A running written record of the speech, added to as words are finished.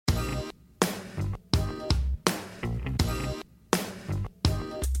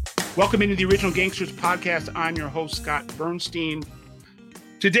Welcome into the Original Gangsters podcast. I'm your host, Scott Bernstein.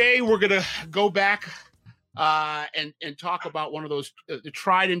 Today, we're going to go back and talk about one of those the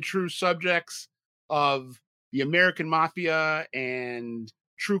tried and true subjects of the American Mafia and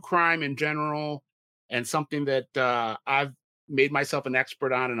true crime in general, and something that I've made myself an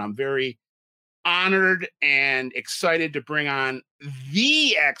expert on, and I'm very honored and excited to bring on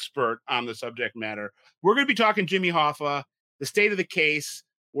the expert on the subject matter. We're going to be talking Jimmy Hoffa, the state of the case.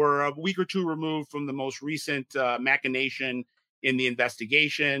 We're a week or two removed from the most recent machination in the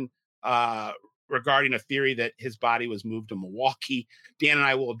investigation regarding a theory that his body was moved to Milwaukee. Dan and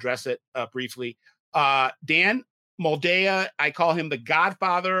I will address it briefly. Dan Moldea, I call him the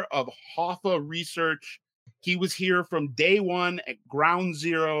godfather of Hoffa research. He was here from day one at ground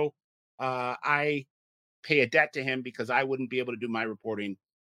zero. I pay a debt to him because I wouldn't be able to do my reporting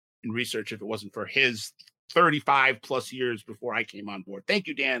and research if it wasn't for his 35 plus years before I came on board. Thank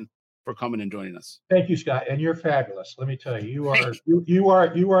you, Dan, for coming and joining us. Thank you, Scott. And you're fabulous. Let me tell you, you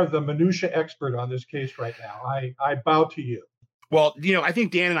are the minutia expert on this case right now. I bow to you. Well, I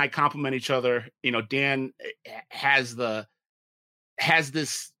think Dan and I complement each other. Dan has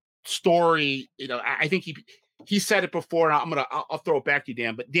this story. I think he said it before, and I'll throw it back to you,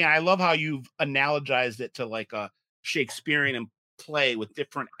 Dan. But Dan, I love how you've analogized it to like a Shakespearean play with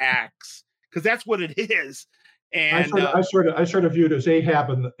different acts, because that's what it is. And I sort of view it as Ahab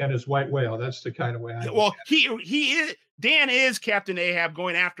and his white whale. That's the kind of way. He is. Dan is Captain Ahab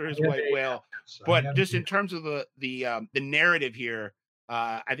going after his white whale. But just in terms of the narrative here,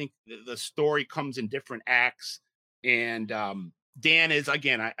 I think the story comes in different acts. And Dan is,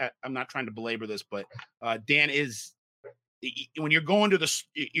 again, I'm not trying to belabor this, but Dan is, when you're going to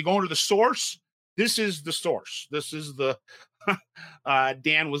the source. This is the source. This is the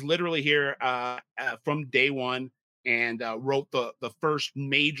Dan was literally here from day one and wrote the first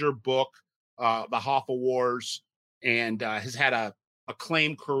major book, the Hoffa Wars, and has had a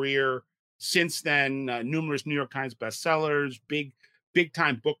acclaimed career since then. Numerous New York Times bestsellers, big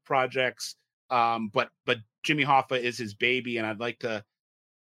time book projects. But Jimmy Hoffa is his baby, and I'd like to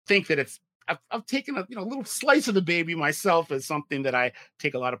think that I've taken a little slice of the baby myself as something that I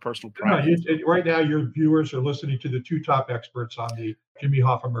take a lot of personal pride in. Right now, your viewers are listening to the two top experts on the Jimmy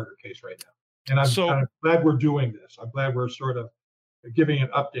Hoffa murder case right now. And I'm glad we're doing this. I'm glad we're sort of giving an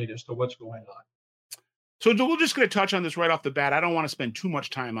update as to what's going on. So we're just going to touch on this right off the bat. I don't want to spend too much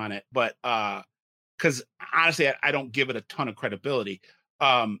time on it, but because honestly, I don't give it a ton of credibility,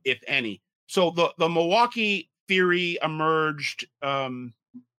 if any. So the Milwaukee theory emerged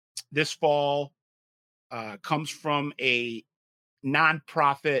this fall, comes from a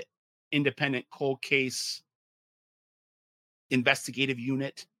nonprofit independent cold case investigative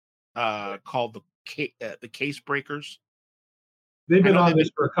unit called the Case Breakers. They've been on this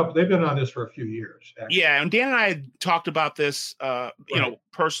for a few years. Actually. Yeah, and Dan and I had talked about this,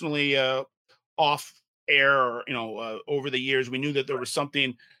 personally, off air, or over the years. We knew that there was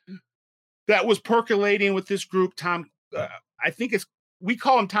something that was percolating with this group. Tom, I think we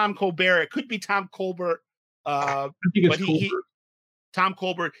call him Tom Colbert. It could be Tom Colbert. I think it's Colbert. Tom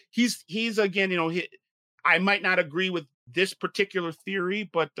Colbert. He's again, I might not agree with this particular theory,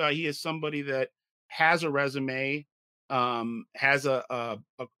 but he is somebody that has a resume, has a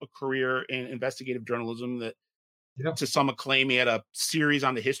career in investigative journalism that, to some acclaim. He had a series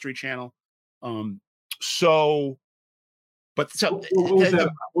on the History Channel. What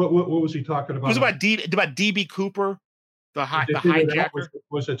was he talking about? It was about DB Cooper, the hijacker.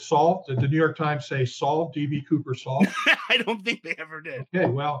 Was it solved? Did the New York Times say solved? DB Cooper solved? I don't think they ever did.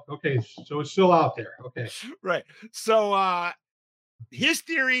 Okay. So it's still out there. Okay. Right. So his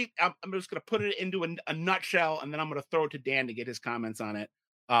theory, I'm just going to put it into a nutshell, and then I'm going to throw it to Dan to get his comments on it.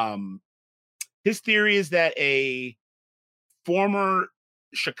 His theory is that a former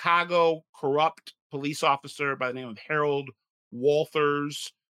Chicago corrupt police officer by the name of Harold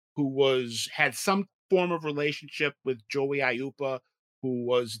Walters, who had some form of relationship with Joey Aiuppa, who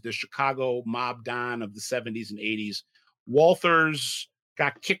was the Chicago mob don of the 70s and 80s. Walters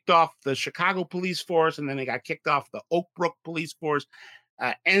got kicked off the Chicago police force, and then they got kicked off the Oak Brook police force,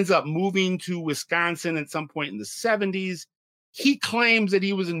 ends up moving to Wisconsin at some point in the 70s. He claims that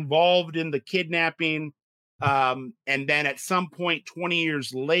he was involved in the kidnapping. And then at some point 20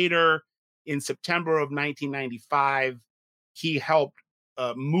 years later, in September of 1995, he helped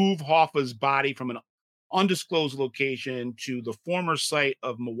move Hoffa's body from an undisclosed location to the former site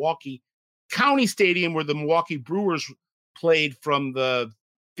of Milwaukee County Stadium, where the Milwaukee Brewers played from the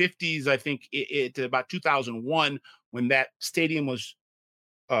 50s, I think, to about 2001, when that stadium was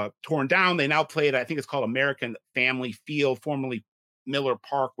torn down. They now play at, I think it's called American Family Field, formerly Miller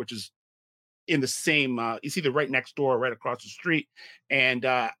Park, which is in the same, it's either right next door or right across the street. And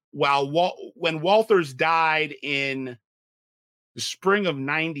when Walters died in the spring of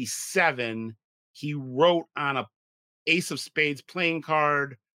 '97, he wrote on a Ace of Spades playing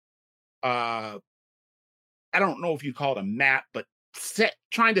card. I don't know if you call it a map, but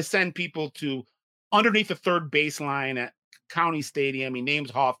trying to send people to underneath the third baseline at County Stadium. He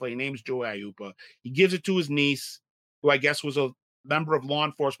names Hoffa, he names Joey Aiuppa. He gives it to his niece, who I guess was a member of law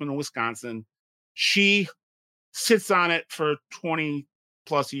enforcement in Wisconsin. She sits on it for 20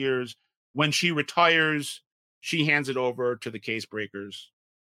 plus years. When she retires, she hands it over to the case breakers.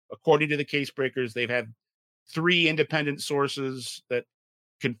 According to the case breakers, they've had 3 independent sources that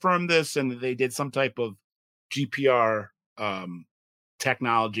confirm this, and they did some type of GPR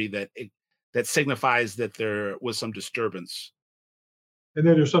technology that signifies that there was some disturbance. And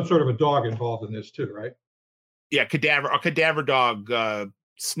then there's some sort of a dog involved in this too, right? Yeah, a cadaver dog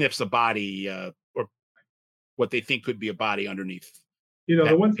sniffs a body, or what they think could be a body underneath.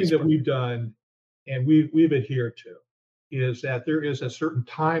 The one thing that we've done and we've adhered to is that there is a certain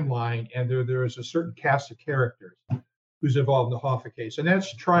timeline, and there is a certain cast of characters who's involved in the Hoffa case, and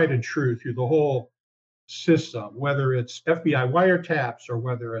that's tried and true through the whole system, whether it's FBI wiretaps or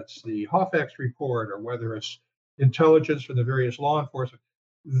whether it's the Hoffax report or whether it's intelligence from the various law enforcement.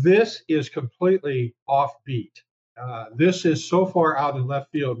 This is completely offbeat. This is so far out in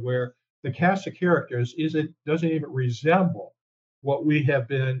left field where the cast of characters doesn't even resemble what we have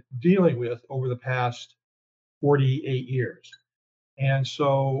been dealing with over the past 48 years. And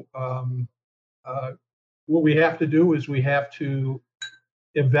so what we have to do is we have to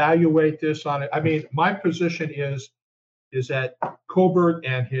evaluate this on it. I mean, my position is that Colbert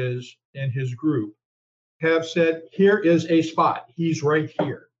and his group have said, here is a spot. He's right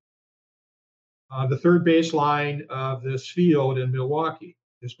here. The third baseline of this field in Milwaukee,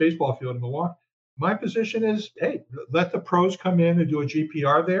 this baseball field in Milwaukee. My position is, hey, let the pros come in and do a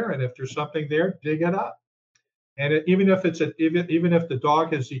GPR there, and if there's something there, dig it up. And even if the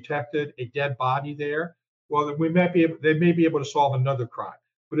dog has detected a dead body there, well, they may be able to solve another crime,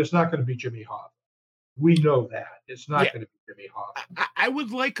 but it's not going to be Jimmy Hoffa. We know that it's not going to be Jimmy Hoffa. I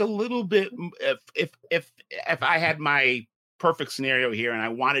would like a little bit, if I had my perfect scenario here and I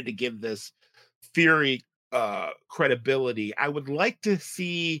wanted to give this theory credibility, I would like to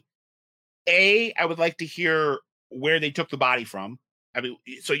see. I would like to hear where they took the body from. I mean,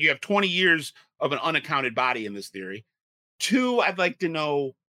 so you have 20 years of an unaccounted body in this theory. 2, I'd like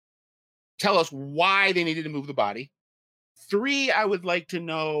to tell us why they needed to move the body. 3, I would like to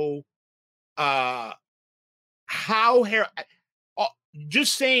know how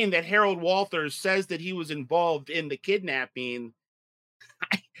just saying that Harold Walters says that he was involved in the kidnapping.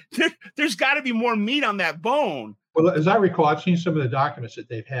 There's got to be more meat on that bone. Well, as I recall, I've seen some of the documents that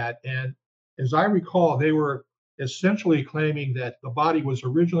they've had, and as I recall, they were essentially claiming that the body was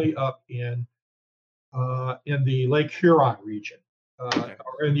originally up in the Lake Huron region,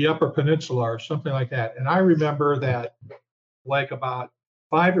 or in the Upper Peninsula, or something like that. And I remember that, like about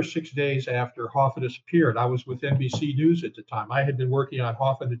 5 or 6 days after Hoffa disappeared, I was with NBC News at the time. I had been working on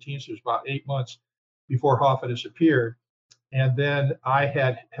Hoffa and the Teamsters about 8 months before Hoffa disappeared. And then I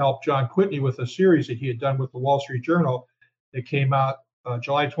had helped John Quitney with a series that he had done with the Wall Street Journal that came out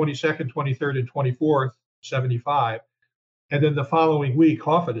July 22nd, 23rd, and 24th, 75. And then the following week,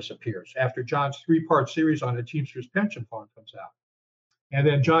 Hoffa disappears after John's 3-part series on the Teamsters pension fund comes out. And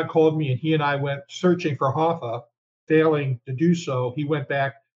then John called me, and he and I went searching for Hoffa, failing to do so. He went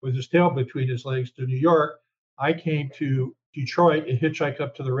back with his tail between his legs to New York. I came to Detroit and hitchhiked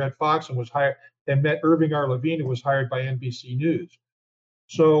up to the Red Fox and was hired, and met Irving R. Levine, who was hired by NBC News.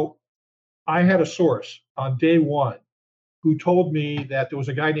 So I had a source on day one who told me that there was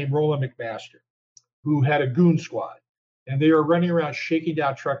a guy named Roland McMaster who had a goon squad, and they were running around shaking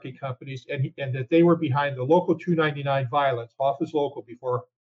down trucking companies, and that they were behind the local 299 violence, Hoffa's local,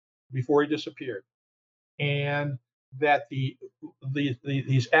 before he disappeared, and that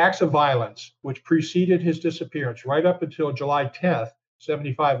these acts of violence, which preceded his disappearance, right up until July 10th,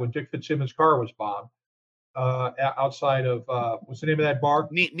 75, when Dick Fitzsimmons' car was bombed outside of what's the name of that bar?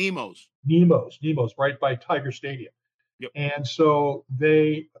 Nemo's, right by Tiger Stadium. Yep. And so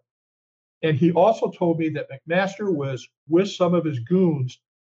he also told me that McMaster was with some of his goons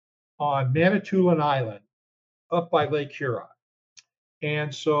on Manitoulin Island up by Lake Huron.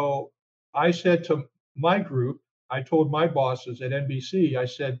 And so I said to my group, I told my bosses at NBC, I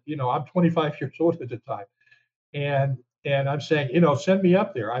said, I'm 25 years old at the time. And I'm saying, send me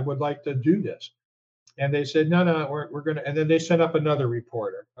up there. I would like to do this. And they said, no, we're going to. And then they sent up another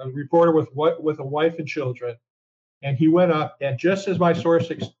reporter, a reporter with a wife and children. And he went up, and just as my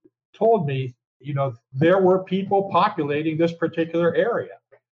source told me, there were people populating this particular area.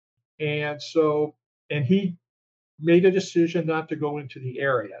 And so, and he made a decision not to go into the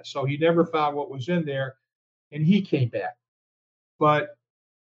area. So he never found what was in there, and he came back. But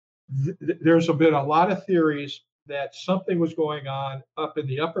there's been a lot of theories that something was going on up in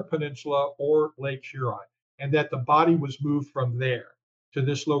the Upper Peninsula or Lake Huron, and that the body was moved from there to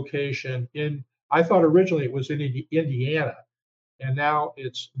this location I thought originally it was in Indiana, and now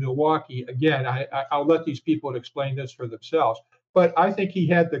it's Milwaukee. Again, I'll let these people explain this for themselves. But I think he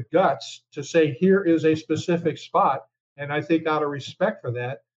had the guts to say, here is a specific spot. And I think out of respect for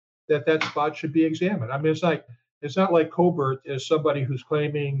that spot should be examined. I mean, it's not like Colbert is somebody who's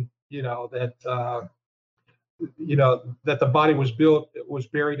claiming, that the body was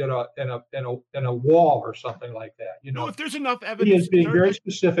buried in a wall or something like that. No, if there's enough He evidence, is being very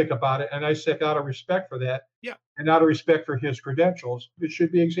specific about it, and I say out of respect for that, yeah, and out of respect for his credentials, it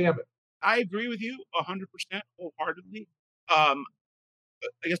should be examined. I agree with you 100% wholeheartedly. I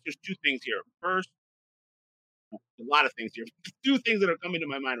guess there's two things here. First, a lot of things here. Two things that are coming to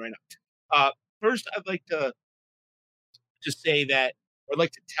my mind right now. First, I'd like to say that, or I'd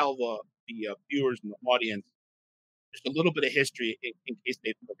like to tell the viewers and the audience just a little bit of history in case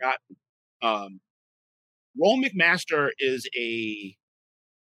they've forgotten. Roland McMaster is a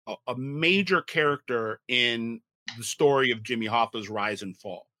major character in the story of Jimmy Hoffa's rise and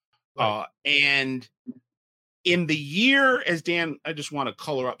fall. Right. And in the year, as Dan, I just want to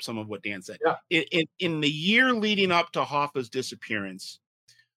color up some of what Dan said. Yeah. In the year leading up to Hoffa's disappearance,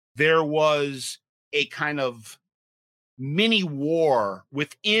 there was a kind of mini war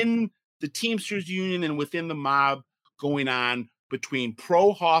within the Teamsters Union and within the mob going on between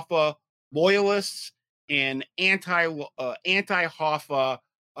pro-Hoffa loyalists and anti-Hoffa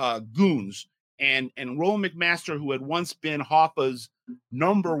goons. And Roland McMaster, who had once been Hoffa's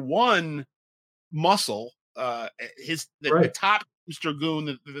number one muscle, the top Mr. Goon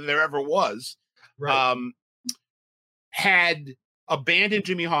that there ever was, right. Had abandoned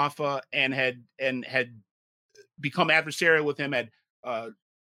Jimmy Hoffa and had become adversarial with him, had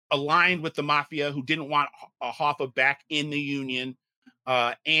aligned with the mafia, who didn't want Hoffa back in the Union.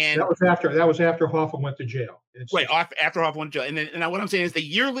 And that was after Hoffa went to jail. Right, after Hoffa went to jail. And what I'm saying is the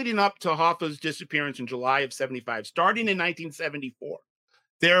year leading up to Hoffa's disappearance in July of 75, starting in 1974,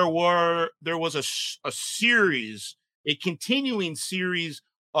 there was a series, a continuing series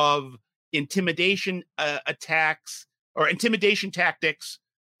of intimidation attacks or intimidation tactics,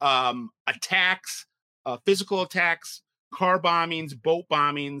 attacks, physical attacks, car bombings, boat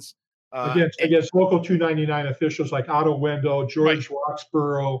bombings. Against local 299 officials like Otto Wendell, George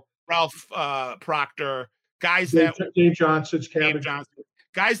Roxborough, Ralph Proctor, guys Dave Dave Johnson's Johnson,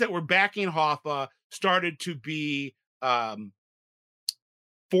 guys that were backing Hoffa started to be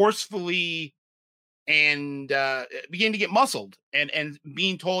forcefully and begin to get muscled and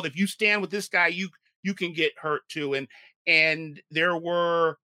being told, if you stand with this guy, you can get hurt too. And there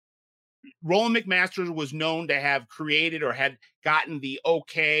were, Roland McMaster was known to have created or had gotten the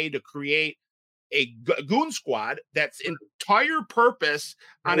okay to create a goon squad that's entire purpose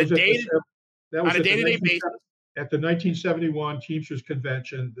on a day-to-day basis. At the 1971 Teamsters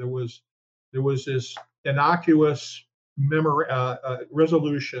Convention, there was this innocuous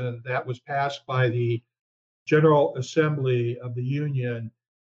resolution that was passed by the General Assembly of the Union,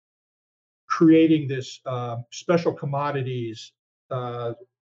 creating this special commodities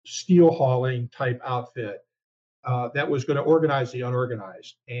steel hauling type outfit that was going to organize the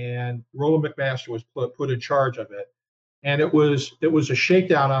unorganized. And Roland McMaster was put in charge of it. And it was a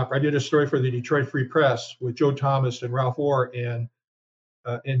shakedown opera. I did a story for the Detroit Free Press with Joe Thomas and Ralph Orr in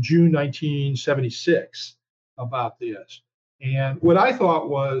June 1976 about this. And what I thought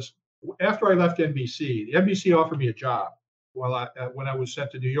was, after I left NBC, the NBC offered me a job when I was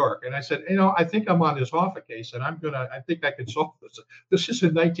sent to New York. And I said, I think I'm on this Hoffa case, and I think I can solve this. This is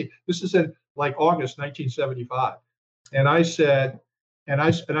in like August 1975. And I said, and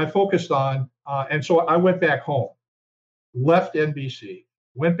I focused on, and so I went back home, left NBC,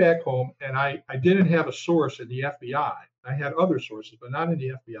 went back home, and I didn't have a source in the FBI. I had other sources, but not in the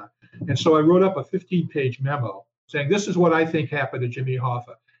FBI. And so I wrote up a 15-page memo saying, this is what I think happened to Jimmy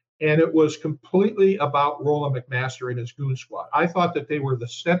Hoffa. And it was completely about Roland McMaster and his goon squad. I thought that they were the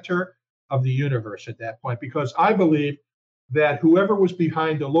center of the universe at that point, because I believed that whoever was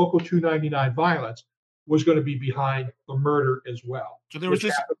behind the local 299 violence was going to be behind the murder as well. So there was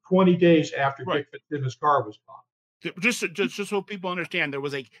happened 20 days after Dick Fitzsimmons' car was bombed. Just so people understand, there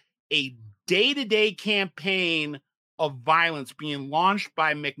was a day-to-day campaign of violence being launched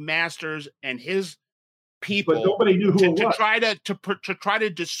by McMaster's and his people nobody knew who it was. to try to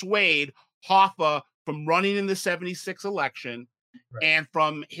dissuade Hoffa from running in the 76 election, right, and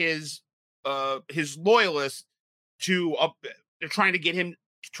from his loyalists to trying to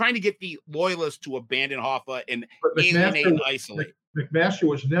get the loyalists to abandon Hoffa and alienate and isolate. McMaster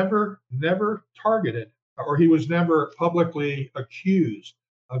was never targeted, or he was never publicly accused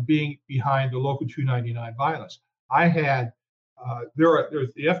of being behind the Local 299 violence. I had the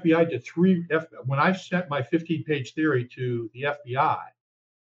FBI did when I sent my 15-page theory to the FBI,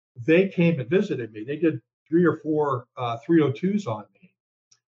 they came and visited me. They did 3 or 4 302s on me,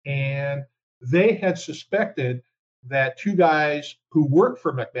 and they had suspected that 2 guys who worked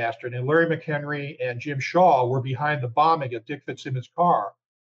for McMaster, and Larry McHenry and Jim Shaw, were behind the bombing of Dick Fitzsimmons' car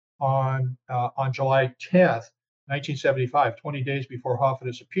on July 10th, 1975, 20 days before Hoffa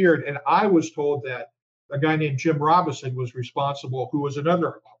disappeared. And I was told that a guy named Jim Robinson was responsible, who was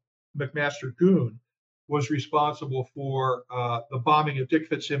another McMaster goon, was responsible for the bombing of Dick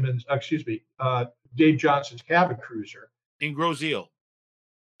Fitzsimmons, Dave Johnson's cabin cruiser. In Grosse Ile.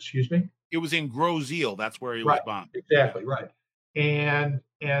 Excuse me? It was in Grosse Ile. That's where he was bombed. Exactly, right. And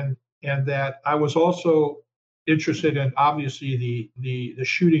that I was also interested in, obviously, the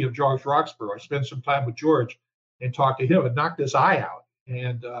shooting of George Roxburgh. I spent some time with George and talked to him. It knocked his eye out.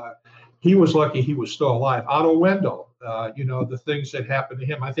 And he was lucky he was still alive. Otto Wendell, the things that happened to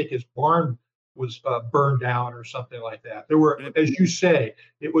him. I think his barn was burned down or something like that. There were, as you say,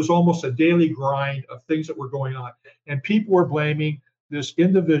 it was almost a daily grind of things that were going on. And people were blaming this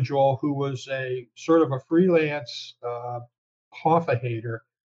individual who was a sort of a freelance Hoffa hater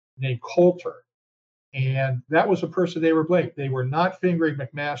named Coulter. And that was the person they were blaming. They were not fingering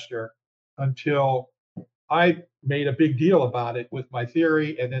McMaster until I made a big deal about it with my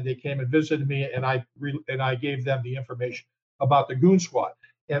theory, and then they came and visited me, and I gave them the information about the Goon Squad.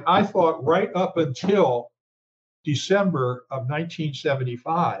 And I thought right up until December of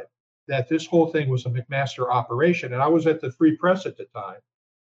 1975 that this whole thing was a McMaster operation. And I was at the Free Press at the time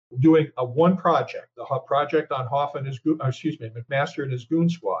doing one project, the project on Hoffa and McMaster and his Goon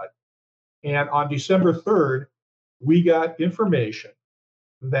Squad. And on December 3rd, we got information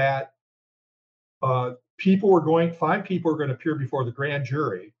that 5 people were going to appear before the grand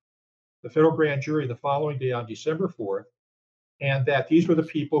jury, the federal grand jury, the following day on December 4th, and that these were the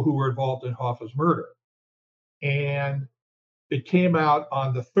people who were involved in Hoffa's murder. And it came out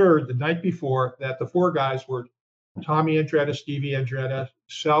on the 3rd, the night before, that the 4 guys were Tommy Andretta, Stevie Andretta,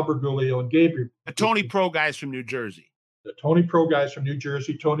 Sal Bergoglio, and Gabriel. The Tony Pro guys from New Jersey. The Tony Pro guys from New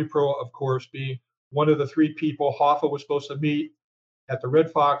Jersey. Tony Pro, of course, being one of the 3 people Hoffa was supposed to meet at the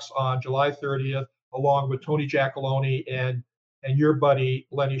Red Fox on July 30th, along with Tony Giacalone and your buddy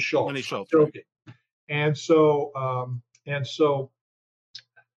Lenny Schultz. Lenny Schultz. Okay. And so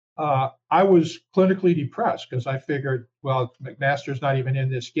I was clinically depressed because I figured, well, McMaster's not even in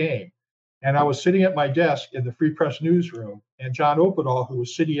this game. And I was sitting at my desk in the Free Press newsroom, and John Opedal, who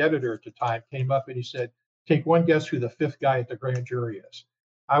was city editor at the time, came up and he said, "Take one guess who the 5th guy at the grand jury is."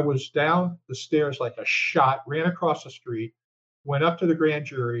 I was down the stairs like a shot, ran across the street, went up to the grand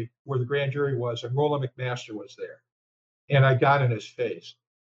jury, where the grand jury was, and Roland McMaster was there. And I got in his face.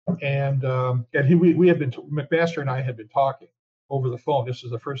 And McMaster and I had been talking over the phone. This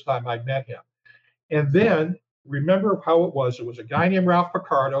is the first time I'd met him. And then, remember how it was. It was a guy named Ralph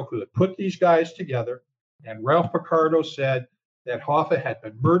Picardo who had put these guys together. And Ralph Picardo said that Hoffa had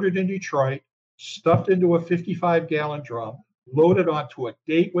been murdered in Detroit, stuffed into a 55-gallon drum, loaded onto a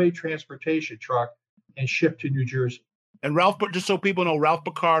Gateway transportation truck, and shipped to New Jersey. And Ralph, just so people know, Ralph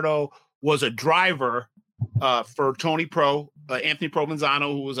Picardo was a driver for Tony Pro, Anthony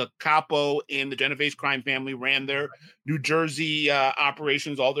Provenzano, who was a capo in the Genovese crime family, ran their New Jersey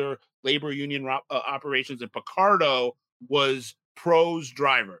operations, all their labor union operations, and Picardo was Pro's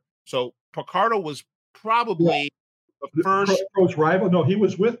driver. So Picardo was probably the first. Pro's rival? No, he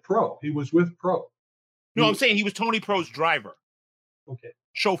was with Pro. No, I'm saying he was Tony Pro's driver. Okay.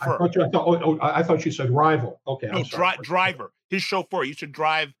 Chauffeur. I thought you said rival. Okay. No, driver. His chauffeur. He used to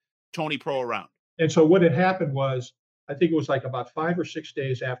drive Tony Pro around. And so what had happened was, I think it was like about 5 or 6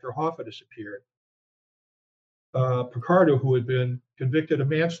 days after Hoffa disappeared, Picardo, who had been convicted of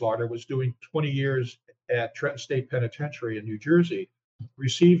manslaughter, was doing 20 years at Trenton State Penitentiary in New Jersey,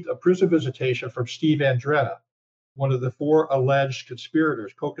 received a prison visitation from Steve Andretta, one of the 4 alleged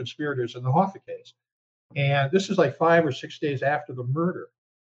co-conspirators in the Hoffa case. And this is like 5 or 6 days after the murder.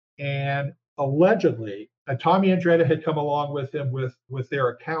 And allegedly, Tommy Andretta had come along with him with their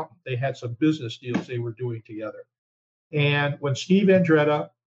accountant. They had some business deals they were doing together. And when Steve Andretta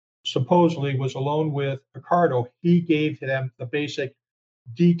supposedly was alone with Picardo, he gave them the basic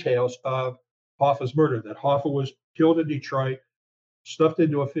details of Hoffa's murder, that Hoffa was killed in Detroit, stuffed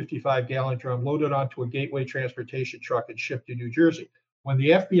into a 55-gallon drum, loaded onto a Gateway transportation truck, and shipped to New Jersey. When the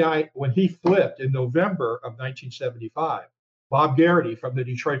FBI, when he flipped in November of 1975, Bob Garrity from the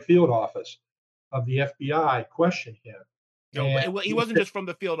Detroit field office of the FBI questioned him. No, he wasn't just from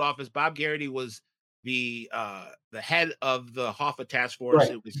the field office. Bob Garrity was the head of the Hoffa task force.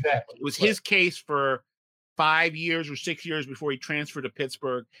 Right, It was exactly. It was his case for 5 years or 6 years before he transferred to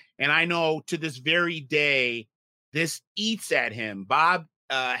Pittsburgh. And I know to this very day, this eats at him. Bob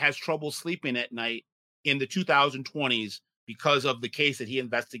has trouble sleeping at night in the 2020s because of the case that he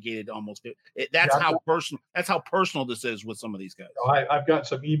investigated. That's how personal this is with some of these guys. I've got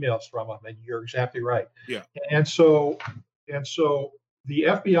some emails from him, and you're exactly right. Yeah. And so the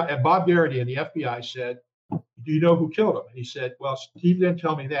FBI and Bob Garrity and the FBI said, "Do you know who killed him?" And he said, "Well, Steve didn't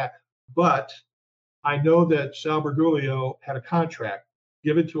tell me that, but I know that Sal Bergoglio had a contract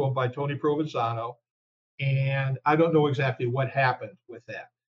given to him by Tony Provenzano, and I don't know exactly what happened with that."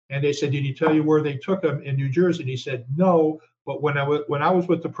 And they said, "Did he tell you where they took him in New Jersey?" And he said, "No, but when I was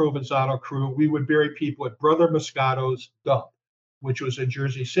with the Provenzano crew, we would bury people at Brother Moscato's dump, which was in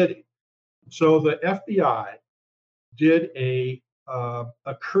Jersey City." So the FBI did a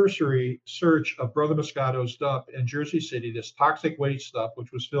cursory search of Brother Moscato's dump in Jersey City, this toxic waste dump,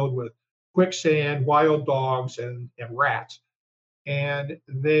 which was filled with quicksand, wild dogs, and rats. And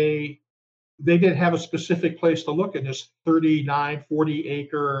they didn't have a specific place to look in this 39, 40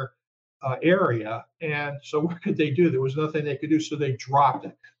 acre area. And so what could they do? There was nothing they could do. So they dropped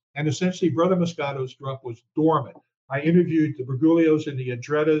it. And essentially, Brother Moscato's dump was dormant. I interviewed the Bergoglios and the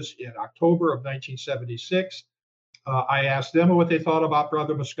Andrettas in October of 1976. I asked them what they thought about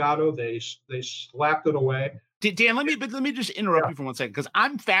Brother Moscato. They slapped it away. Dan, let me just interrupt you for 1 second, because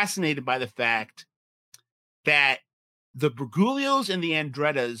I'm fascinated by the fact that the Bergoglios and the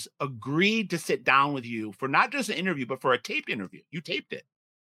Andrettas agreed to sit down with you for not just an interview, but for a taped interview. You taped it.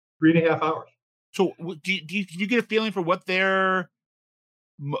 3.5 hours. So do you get a feeling for what their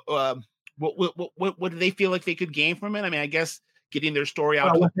what do they feel like they could gain from it? I mean, I guess getting their story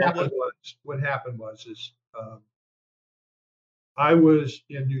out to the public. What happened was I was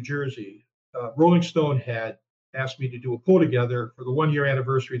in New Jersey. Rolling Stone had asked me to do a pull together for the 1-year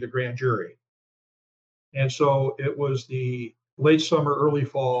anniversary of the grand jury. And so it was the late summer, early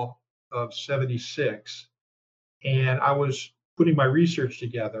fall of 76. And I was putting my research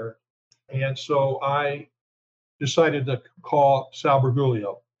together. And so I decided to call Sal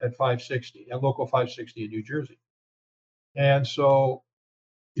Bergoglio at local 560 in New Jersey. And so,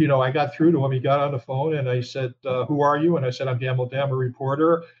 I got through to him. He got on the phone and I said, "Who are you?" And I said, "I'm Dan Moldea, I'm a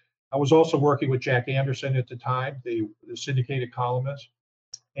reporter." I was also working with Jack Anderson at the time, the syndicated columnist.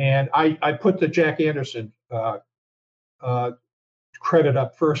 And I put the Jack Anderson credit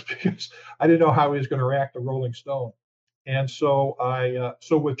up first because I didn't know how he was going to react to Rolling Stone. And so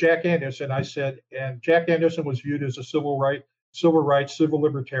so with Jack Anderson, I said, and Jack Anderson was viewed as a civil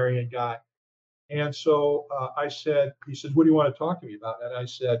libertarian guy. And so I said, he says, "What do you want to talk to me about?" And I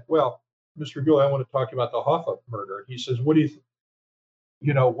said, "Well, Mr. Gill, I want to talk to you about the Hoffa murder." He says, "What do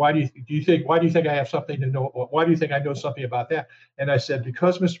why do you think I have something to know? Why do you think I know something about that?" And I said,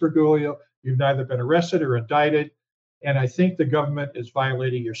 "Because, Mr. Bergoglio, you've neither been arrested or indicted, and I think the government is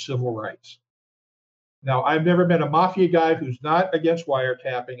violating your civil rights." Now, I've never met a mafia guy who's not against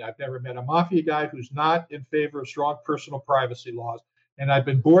wiretapping. I've never met a mafia guy who's not in favor of strong personal privacy laws. And I've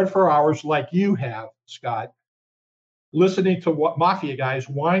been bored for hours like you have, Scott, listening to what mafia guys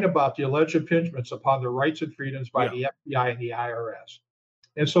whine about the alleged impingements upon their rights and freedoms by the FBI and the IRS.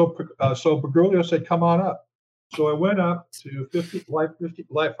 And so Bergoglio said, "Come on up." So I went up to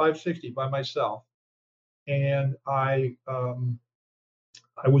 560 by myself, and I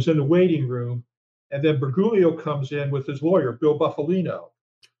was in the waiting room, and then Bergoglio comes in with his lawyer, Bill Buffalino,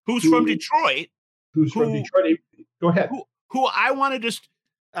 who's from Detroit. From Detroit. Go ahead. Who I want to just,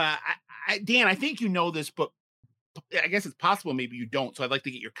 Dan, I think you know this, but I guess it's possible maybe you don't. So I'd like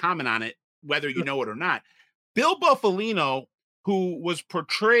to get your comment on it, whether you know it or not. Bill Buffalino, who was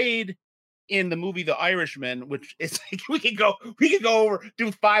portrayed in the movie The Irishman, which is like, we could go do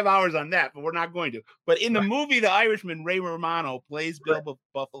 5 hours on that, but we're not going to. But in the movie The Irishman, Ray Romano plays Bill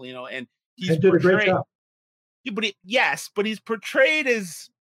Buffalino, and he's did a great job. Yeah, but he's portrayed as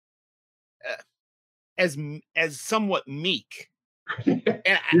somewhat meek.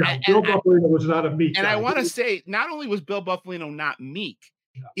 Bill Buffalino was not a meek and guy. I want to say, not only was Bill Buffalino not meek,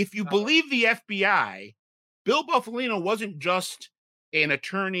 if you believe the FBI, Bill Buffalino wasn't just an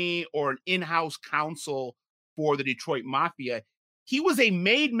attorney or an in-house counsel for the Detroit Mafia. He was a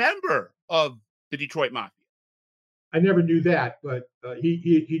made member of the Detroit Mafia. I never knew that, but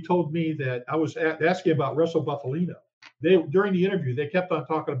he told me that I was asking about Russell Buffalino. During the interview, they kept on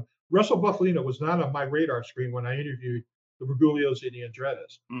talking. Russell Buffalino was not on my radar screen when I interviewed the Berguglios and the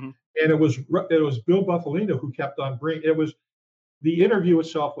Andrettas. Mhm. And it was Bill Buffalino who kept on bringing. It was the interview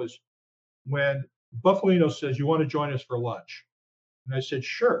itself was when Buffalino says, "You want to join us for lunch?" And I said,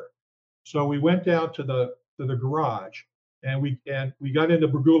 "Sure." So we went down to the garage, and we got into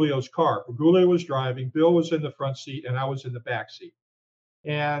Berguglio's car. Berguglio was driving, Bill was in the front seat, and I was in the back seat.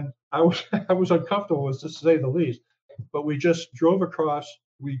 And I was I was uncomfortable, to say the least. But we just drove across.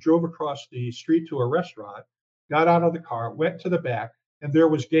 We drove across the street to a restaurant, got out of the car, went to the back, and there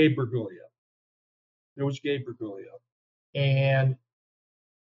was Gabe Berguglio. There was Gabe Berguglio and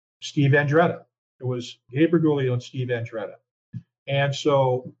Steve Andretta. It was Gabe Berguglio and Steve Andretta. And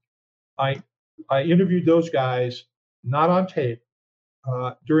so I interviewed those guys, not on tape,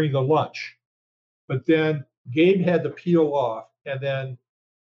 during the lunch. But then Gabe had to peel off, and then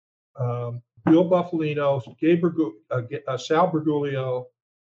Bill Buffalino, Sal Berguglio,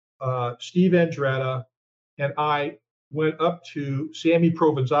 Steve Andretta, and I went up to Sammy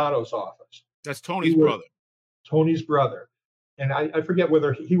Provenzano's office. That's Tony's brother. Tony's brother. And I forget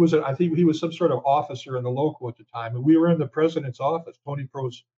whether he was, I think he was some sort of officer in the local at the time. And we were in the president's office, Tony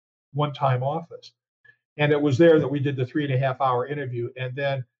Pro's one-time office. And it was there that we did the 3.5-hour interview. And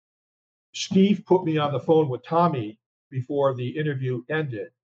then Steve put me on the phone with Tommy before the interview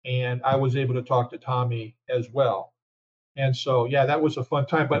ended. And I was able to talk to Tommy as well. And so, yeah, that was a fun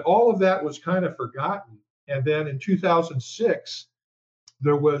time. But all of that was kind of forgotten. And then in 2006,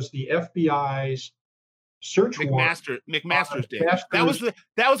 there was the FBI's search warrant. McMaster's day.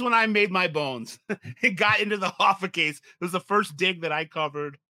 That was when I made my bones. It got into the Hoffa case. It was the first dig that I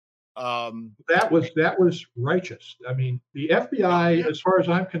covered. That was righteous. I mean, the FBI, as far as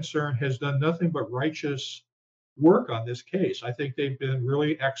I'm concerned, has done nothing but righteous work on this case. I think they've been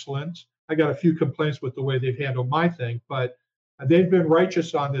really excellent. I got a few complaints with the way they've handled my thing, but they've been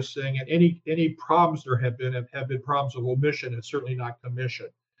righteous on this thing. And any problems there have been problems of omission and certainly not commission.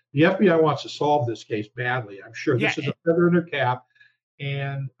 The FBI wants to solve this case badly. I'm sure this is a feather in their cap,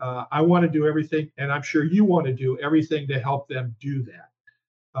 and I want to do everything, and I'm sure you want to do everything to help them do that.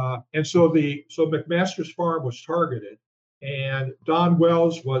 And so McMaster's farm was targeted, and Don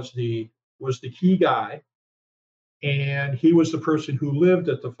Wells was the key guy, and he was the person who lived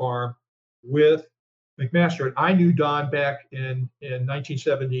at the farm with McMaster. And I knew Don back in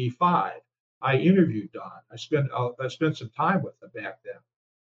 1975. I interviewed Don. I spent some time with him back then.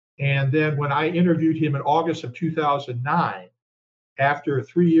 And then when I interviewed him in August of 2009, after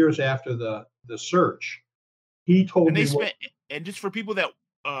 3 years after the search, he told me. And just for people that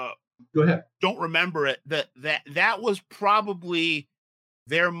go ahead, don't remember it, that was probably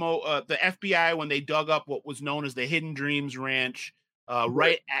their the FBI when they dug up what was known as the Hidden Dreams Ranch,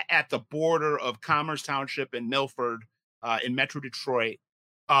 right at the border of Commerce Township and Milford, in Metro Detroit.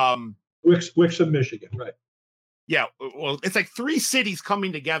 Wixom, Michigan, right? Yeah, well, it's like 3 cities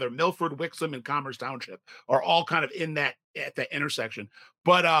coming together. Milford, Wixom, and Commerce Township are all kind of in that at that intersection.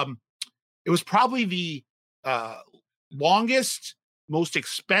 But it was probably the longest, most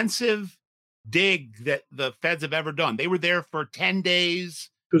expensive dig that the feds have ever done. They were there for 10 days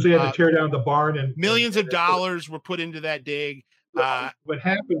because they had to tear down the barn, and millions of dollars were put into that dig. What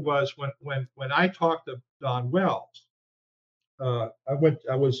happened was when I talked to Don Wells. I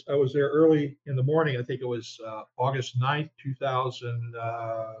was there early in the morning. I think it was August 9th,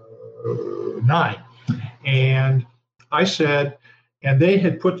 2009. And I said, and they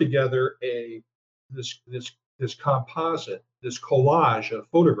had put together this composite, this collage of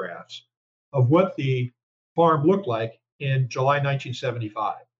photographs of what the farm looked like in July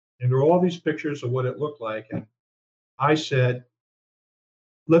 1975. And there were all these pictures of what it looked like. And I said,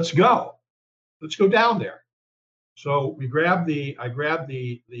 let's go down there. So I grabbed the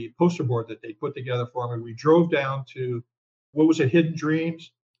poster board that they put together for me. We drove down to, what was it, Hidden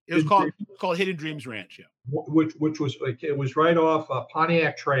Dreams? It was called Hidden Dreams Ranch, yeah. Which was it was right off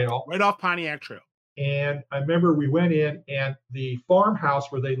Pontiac Trail. Right off Pontiac Trail. And I remember we went in, and the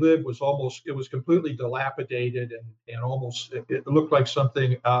farmhouse where they lived was completely dilapidated, and almost it looked like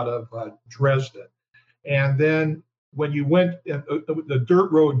something out of Dresden. And then when you went the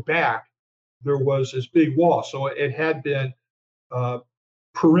dirt road back, there was this big wall. So it had been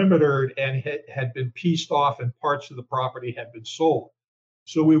perimetered and had been pieced off, and parts of the property had been sold.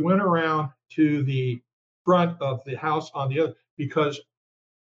 So we went around to the front of the house on the other, because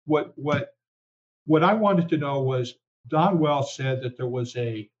what I wanted to know was, Don Wells said that there was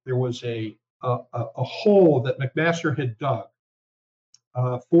a hole that McMaster had dug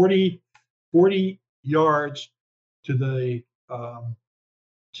 40 yards to the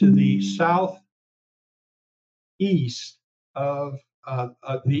southeast of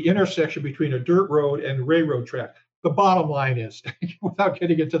the intersection between a dirt road and railroad track. The bottom line is, without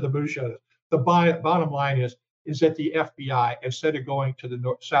getting into the minutia, the bottom line is that the FBI, instead of going to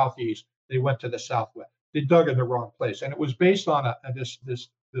the southeast, they went to the southwest. They dug in the wrong place, and it was based on this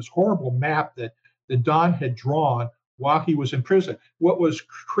horrible map that Don had drawn while he was in prison. What was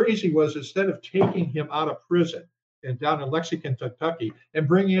crazy was, instead of taking him out of prison and down in Lexington, Kentucky, and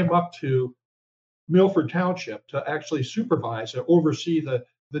bringing him up to Milford Township to actually supervise and oversee the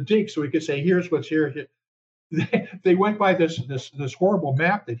dig, so he could say, "Here's what's here." They went by this horrible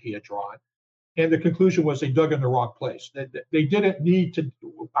map that he had drawn, and the conclusion was they dug in the wrong place. They didn't need to.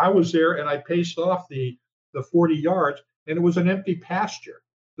 I was there, and I paced off the 40 yards, and it was an empty pasture.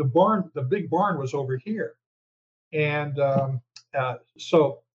 The big barn was over here, and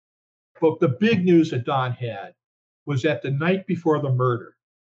so. But the big news that Don had was that the night before the murder,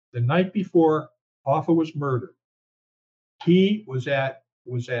 the night before Hoffa was murdered, he was at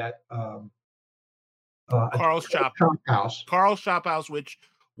Carl's Shop House. Carl's Shop House, which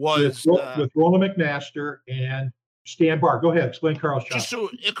was with Roland McMaster and Stan Barr. Go ahead, explain Carl's Shop. So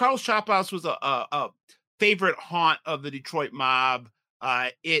Carl's Shop House was a favorite haunt of the Detroit mob.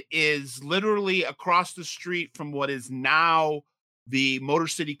 It is literally across the street from what is now the Motor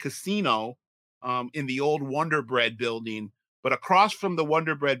City Casino, in the old Wonder Bread building. But across from the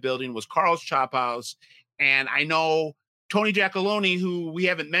Wonder Bread building was Carl's Chop House. And I know Tony Giacalone, who we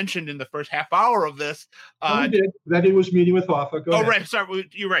haven't mentioned in the first half hour of this. That he was meeting with Hoffa. Go ahead. Right. Sorry,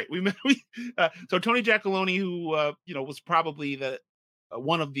 you're right. So Tony Giacalone, who was probably the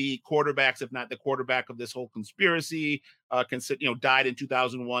one of the quarterbacks, if not the quarterback of this whole conspiracy, died in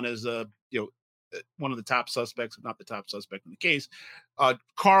 2001 as one of the top suspects, if not the top suspect in the case.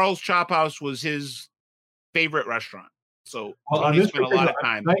 Carl's Chop House was his favorite restaurant. So Tony spent a lot of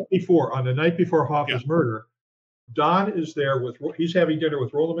time. On the night before Hoffa's murder, Don is there he's having dinner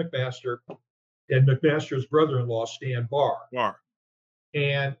with Roland McMaster and McMaster's brother-in-law, Stan Barr.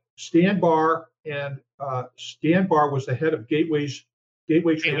 And Stan Barr was the head of Gateway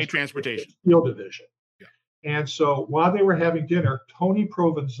Transportation Steel Division. Yeah. And so while they were having dinner, Tony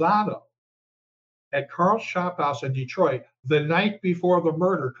Provenzano at Carl's Shop House in Detroit, the night before the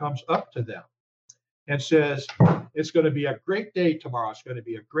murder, comes up to them and says, "It's going to be a great day tomorrow. It's going to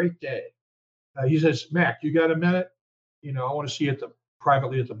be a great day." He says, "Mac, you got a minute? I want to see you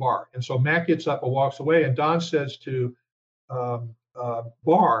privately at the bar." And so Mac gets up and walks away. And Don says to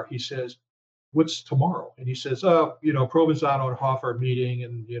Barr, he says, "What's tomorrow?" And he says, Provenzano and Hoffa are meeting,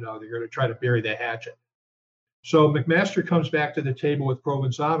 and they're going to try to bury the hatchet. So McMaster comes back to the table with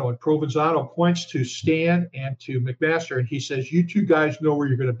Provenzano, and Provenzano points to Stan and to McMaster, and he says, "You two guys know where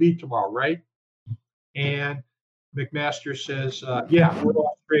you're going to be tomorrow, right?" And McMaster says, "Yeah, we're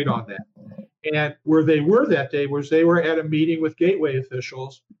all straight on that." And where they were that day was they were at a meeting with Gateway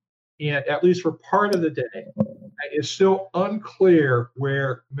officials, and at least for part of the day, it's still unclear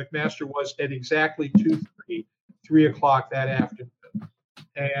where McMaster was at exactly 3 o'clock that afternoon.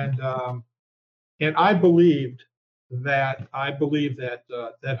 And I believed that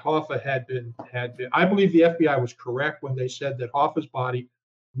Hoffa had been. I believe the FBI was correct when they said that Hoffa's body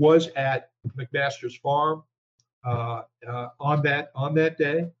was at McMaster's farm on that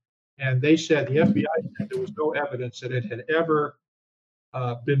day, and they said, the FBI said, there was no evidence that it had ever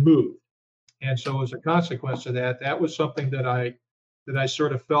been moved. And so as a consequence of that, that was something that I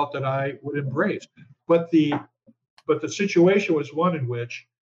sort of felt that I would embrace. But the situation was one in which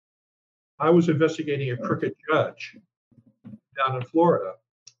I was investigating a crooked judge down in Florida,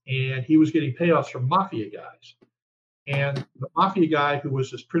 and he was getting payoffs from mafia guys. And the mafia guy who was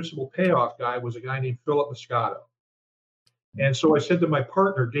his principal payoff guy was a guy named Philip Moscato. And so I said to my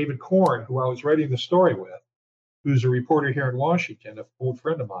partner, David Korn, who I was writing the story with, who's a reporter here in Washington, an old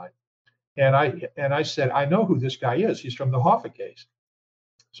friend of mine, and I said, "I know who this guy is. He's from the Hoffa case."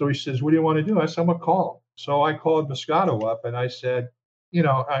 So he says, "What do you want to do?" I said, "I'm going to call him." So I called Moscato up, and I said,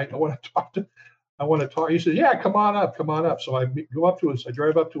 I want to talk. He said, "Yeah, come on up." So I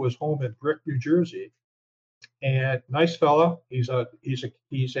drive up to his home in Brick, New Jersey, and nice fella. He's a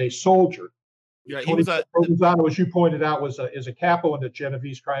soldier. Yeah, he was Provenzano, as you pointed out, is a capo in the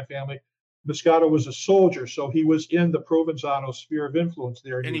Genovese crime family. Moscato was a soldier, so he was in the Provenzano sphere of influence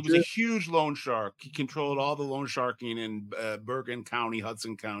there. And he was a huge loan shark. He controlled all the loan sharking in Bergen County,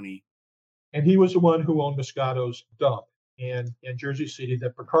 Hudson County. And he was the one who owned Moscato's dump in Jersey City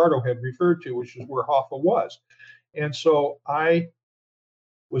that Picardo had referred to, which is where Hoffa was. And so I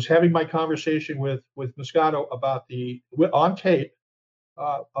was having my conversation with Moscato about on tape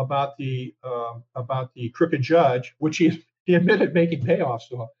about the crooked judge, which he admitted making payoffs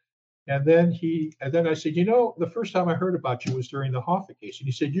to him. And then I said, the first time I heard about you was during the Hoffa case. And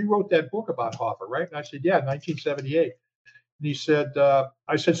he said, you wrote that book about Hoffa, right? And I said, yeah, 1978. And he said,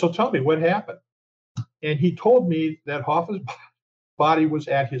 I said, so tell me what happened. And he told me that Hoffa's body was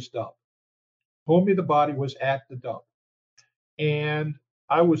at his dump. Told me the body was at the dump. And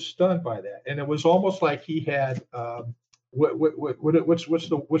I was stunned by that. And it was almost like he had, what's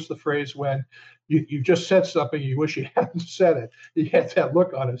the phrase when you just said something you wish you hadn't said it? He had that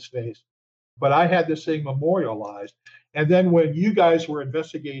look on his face. But I had this thing memorialized. And then when you guys were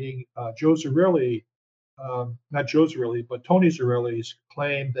investigating Joe Zerilli, not Joe Zerilli, but Tony Zerilli's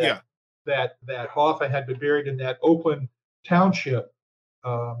claim that that Hoffa had been buried in that Oakland Township,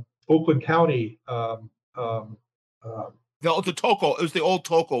 Oakland County. The Toco, it was the old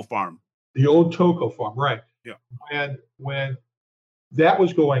Toco farm. The old Toco farm, right? Yeah. And when that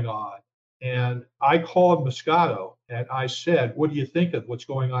was going on, and I called Moscato and I said, "What do you think of what's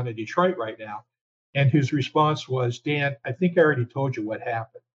going on in Detroit right now?" And his response was, "Dan, I think I already told you what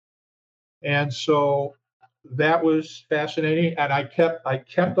happened." And so that was fascinating, and I kept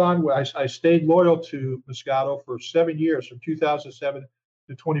on. I stayed loyal to Moscato for 7 years, from 2007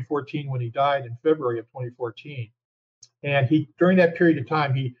 to 2014, when he died in February of 2014. And during that period of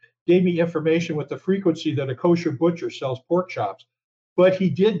time, he gave me information with the frequency that a kosher butcher sells pork chops. But he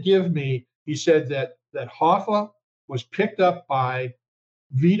did give me, he said that Hoffa was picked up by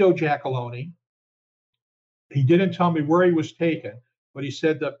Vito Giacalone. He didn't tell me where he was taken, but he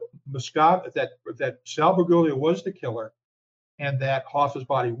said that that Sal Bergoglio was the killer, and that Hoffa's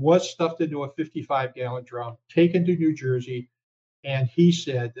body was stuffed into a 55-gallon drum, taken to New Jersey, and he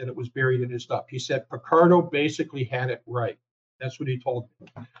said that it was buried in his dump. He said Picardo basically had it right. That's what he told me.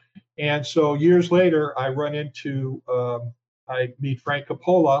 And so years later, I meet Frank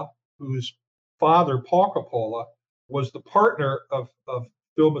Coppola, whose father, Paul Coppola, was the partner of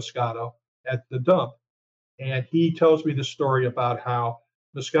Phil Moscato at the dump. And he tells me the story about how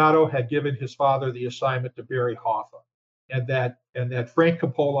Moscato had given his father the assignment to bury Hoffa, and that Frank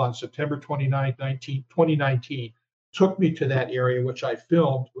Coppola on September 29, 2019, took me to that area, which I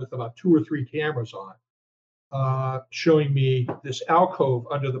filmed with about 2 or 3 cameras on, showing me this alcove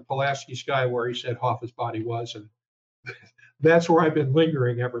under the Pulaski sky where he said Hoffa's body was, and that's where I've been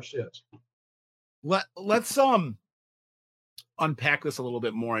lingering ever since. Let's unpack this a little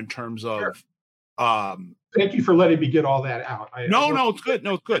bit more in terms of. Sure. Thank you for letting me get all that out. No, it's good.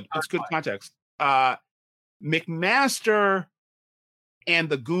 No, it's good. It's good context. McMaster and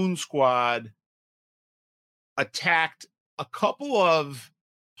the Goon Squad attacked a couple of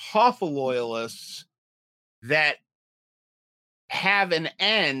Hoffa loyalists that have an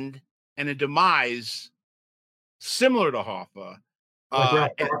end and a demise similar to Hoffa. I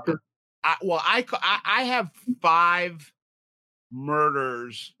have 5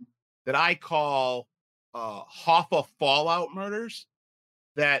 murders that I call Hoffa fallout murders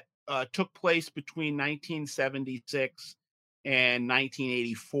that took place between 1976 and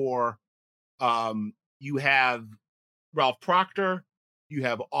 1984. You have Ralph Proctor, you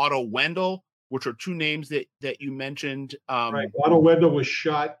have Otto Wendell, which are 2 names that you mentioned. Right. Otto Wendell was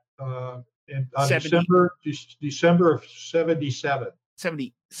shot on December of 77.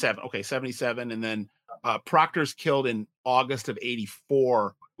 77. Okay, 77. And then Proctor's killed in August of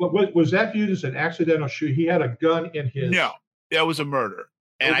 84. Was that viewed as an accidental shoot? He had a gun in his. No, that was a murder.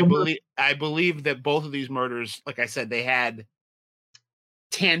 And I believe that both of these murders, like I said, they had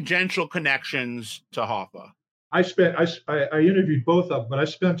tangential connections to Hoffa. I interviewed both of them, but I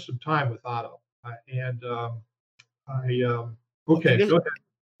spent some time with Otto. Okay, go ahead.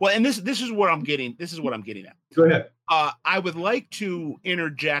 Well, and this is what I'm getting. This is what I'm getting at. Go ahead. I would like to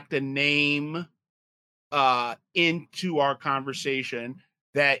interject a name into our conversation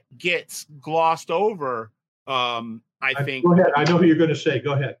that gets glossed over. I think. Go ahead. I know who you're going to say.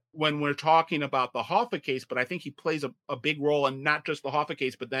 Go ahead. When we're talking about the Hoffa case, but I think he plays a big role in not just the Hoffa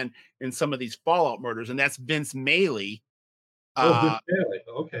case, but then in some of these fallout murders, and that's Vince Maley. Vince Maley.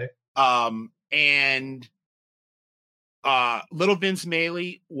 Okay. And little Vince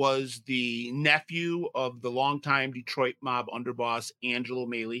Maley was the nephew of the longtime Detroit mob underboss Angelo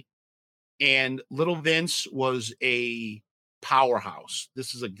Maley, and little Vince was a powerhouse.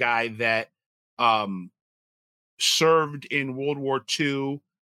 This is a guy that served in World War II,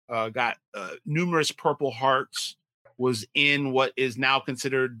 got numerous Purple Hearts, was in what is now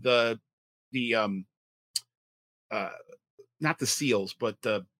considered the not the SEALs, but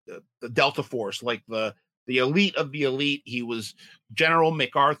the Delta Force, like the elite of the elite. He was General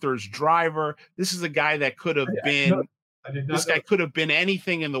MacArthur's driver. This is a guy that could have been I did This not guy know. could have been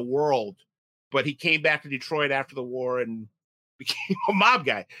anything in the world, but he came back to Detroit after the war and became a mob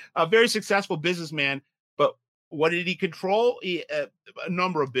guy, a very successful businessman. But what did he control? A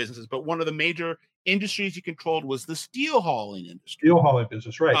number of businesses, but one of the major industries he controlled was the steel hauling industry, Steel hauling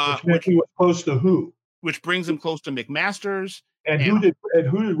business, right? Which meant which he was close to who? brings him close to McMaster's And and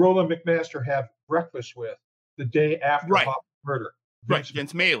who did Roland McMaster have breakfast with the day after right, Hoffa's murder? right, Vince.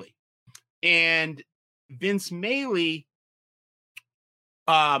 Vince Maley. And Vince Maley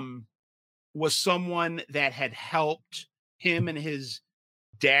um, was someone that had helped him, and his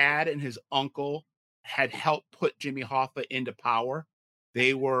dad and his uncle had helped put Jimmy Hoffa into power.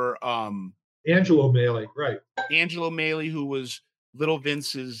 They were Angelo Maley, right? Angelo Maley, who was Little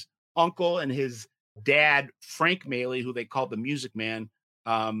Vince's uncle, and his dad, Frank Maley, who they called the Music Man,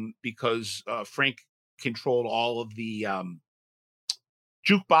 because Frank controlled all of the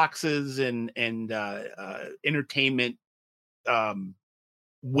jukeboxes and entertainment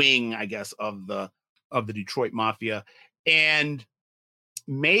wing, I guess, of the Detroit Mafia. And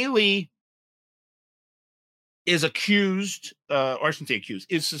Maley is accused, or I shouldn't say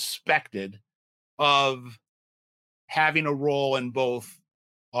accused, is suspected of having a role in both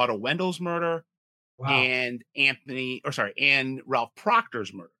Otto Wendell's murder Wow. and Ralph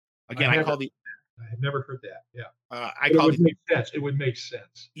Proctor's murder. Again, I have never heard that. Yeah. It would make sense. It would make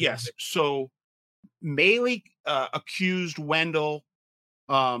sense. Yes. So Maley accused Wendell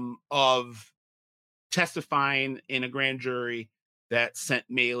of testifying in a grand jury that sent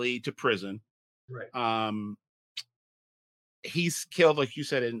Maley to prison. Right. He's killed, like you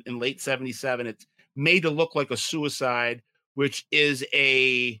said, in late 1977. It's made to look like a suicide, which is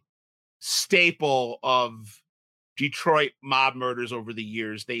a staple of Detroit mob murders over the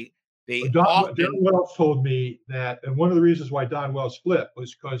years. Don Wells told me that, and one of the reasons why Don Wells split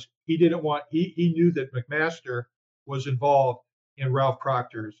was because he knew that McMaster was involved in Ralph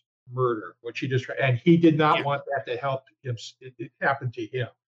Proctor's murder, and he did not want that to help him. It happened to him.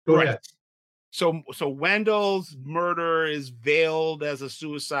 Go ahead. So Wendell's murder is veiled as a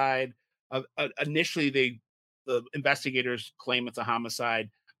suicide. Initially, the investigators claim it's a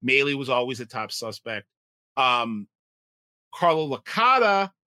homicide. Maley was always a top suspect. Carlo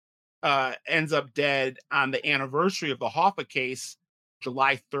Licata ends up dead on the anniversary of the Hoffa case,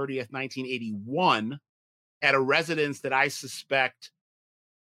 July 30th, 1981, at a residence that I suspect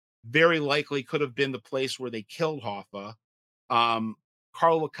very likely could have been the place where they killed Hoffa.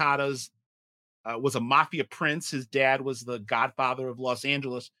 Carlo Licata's was a mafia prince. His dad was the godfather of Los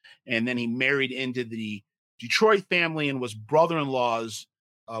Angeles, and then he married into the Detroit family and was brother-in-laws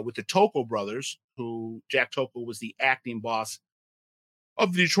with the Tocco brothers, who Jack Tocco was the acting boss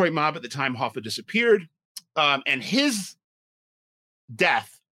of the Detroit mob at the time Hoffa disappeared. And his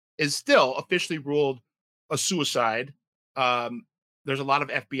death is still officially ruled a suicide. There's a lot of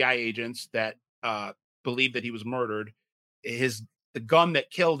FBI agents that believe that he was murdered. The gun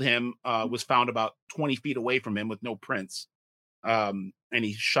that killed him was found about 20 feet away from him with no prints. And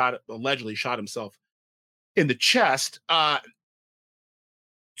he allegedly shot himself in the chest.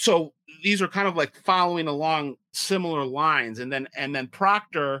 So these are kind of like following along similar lines. And then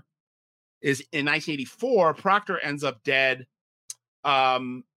Proctor is in 1984. Proctor ends up dead a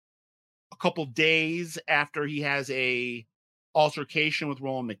couple days after he has a altercation with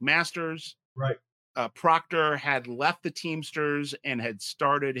Roland McMaster's. Right. Proctor had left the Teamsters and had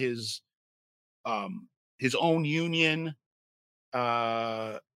started his own union.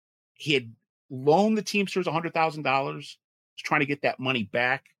 He had loaned the Teamsters $100,000, trying to get that money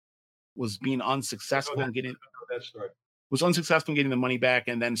back. Was being unsuccessful in getting the money back,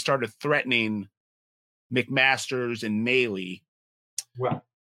 and then started threatening McMaster's and Maley. Well,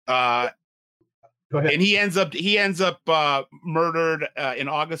 go ahead. And he ends up murdered in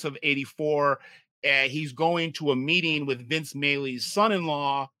August of 1984. He's going to a meeting with Vince Maley's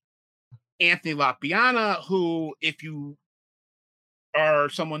son-in-law, Anthony LaPiana, who, if you are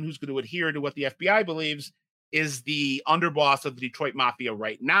someone who's going to adhere to what the FBI believes, is the underboss of the Detroit Mafia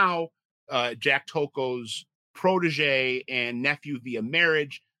right now, Jack Tocco's protege and nephew via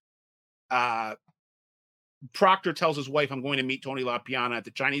marriage. Proctor tells his wife, "I'm going to meet Tony LaPiana at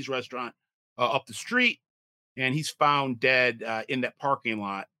the Chinese restaurant up the street," and he's found dead in that parking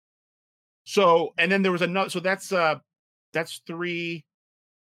lot. So, and then there was another. So that's three.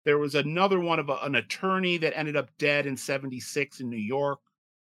 There was another one of an attorney that ended up dead in 1976 in New York,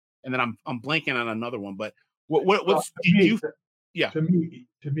 and then I'm blanking on another one. But what's yeah? To me,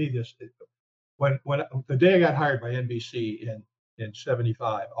 this when the day I got hired by NBC in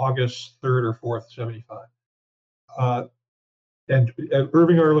 1975, August 3rd or 4th, 1975, and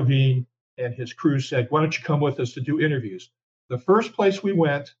Irving R. Levine and his crew said, "Why don't you come with us to do interviews?" The first place we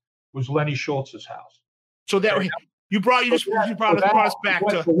went was Lenny Schultz's house. So that And you brought us back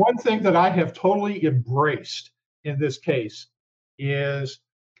to the one thing that I have totally embraced in this case is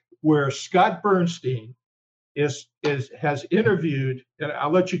where Scott Bernstein has interviewed, and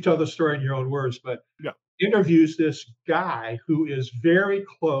I'll let you tell the story in your own words, but yeah. interviews this guy who is very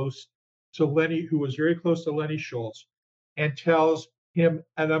close to Lenny, who was very close to Lenny Schultz, and tells him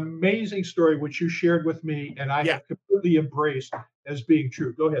an amazing story, which you shared with me, and I have completely embraced as being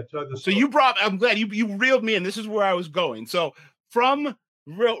true. Go ahead, tell the story. I'm glad you reeled me in. This is where I was going. So from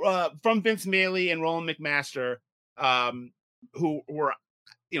Vince Mailey and Roland McMaster, who were,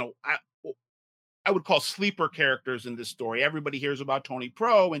 I would call sleeper characters in this story. Everybody hears about Tony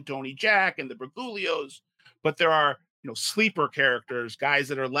Pro and Tony Jack and the Bergulios, but there are, sleeper characters, guys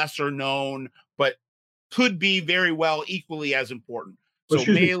that are lesser known, but could be very well equally as important. So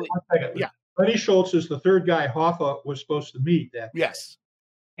Mailey, Lenny Schultz is the third guy Hoffa was supposed to meet that day. Yes.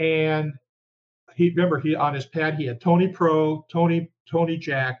 And he on his pad, he had Tony Pro, Tony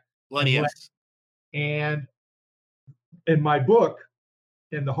Jack, Lenny. And in my book,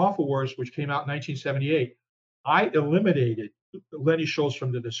 in the Hoffa Wars, which came out in 1978, I eliminated Lenny Schultz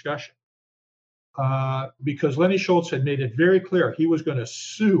from the discussion because Lenny Schultz had made it very clear he was going to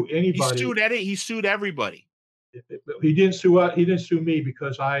sue anybody. He sued everybody. He didn't sue me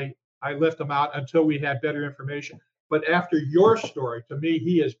because I left him out until we had better information. But after your story, to me,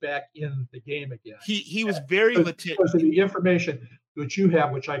 he is back in the game again. He was very litigious because of the information that you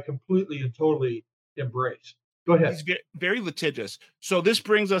have, which I completely and totally embrace. Go ahead. He's very, very litigious. So this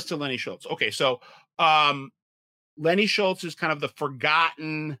brings us to Lenny Schultz. Okay, so Lenny Schultz is kind of the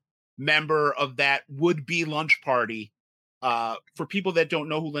forgotten member of that would-be lunch party. For people that don't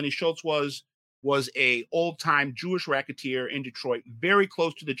know who Lenny Schultz was a old-time Jewish racketeer in Detroit, very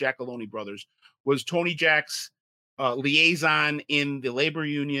close to the Giacalone brothers, was Tony Jack's liaison in the labor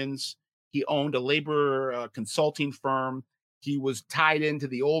unions. He owned a labor consulting firm. He was tied into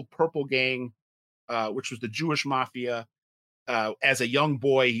the old Purple Gang, which was the Jewish mafia. As a young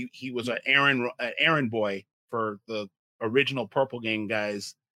boy, he was an errand boy for the original Purple Gang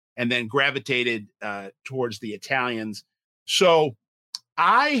guys, and then gravitated towards the Italians. So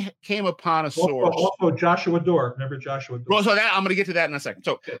I came upon a source. Also Joshua Dorr. Remember Joshua Dorr? Well, so that I'm going to get to that in a second.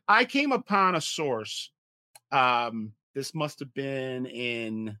 So I came upon a source. This must have been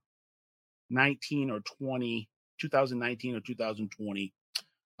in 2019 or 2020.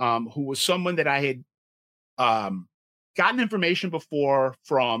 Who was someone that I had gotten information before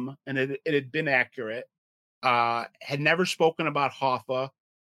from, and it had been accurate, had never spoken about Hoffa.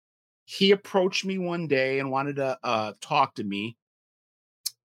 He approached me one day and wanted to talk to me.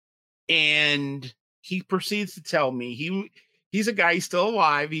 And he proceeds to tell me he's a guy, he's still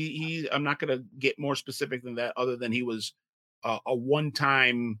alive. I'm not going to get more specific than that, other than he was a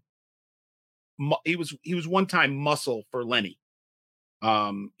one-time, he was one-time muscle for Lenny.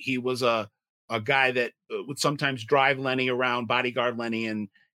 He was a guy that would sometimes drive Lenny around, bodyguard Lenny,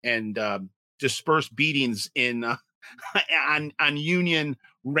 and disperse beatings in on union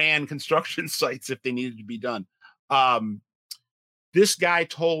ran construction sites if they needed to be done. This guy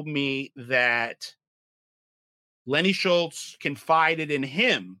told me that Lenny Schultz confided in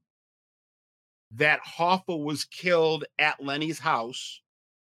him that Hoffa was killed at Lenny's house,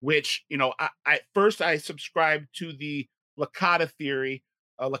 which, I first subscribed to the Licata theory.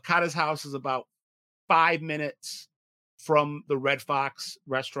 Licata's house is about 5 minutes from the Red Fox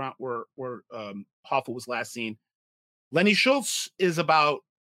restaurant where Hoffa was last seen. Lenny Schultz is about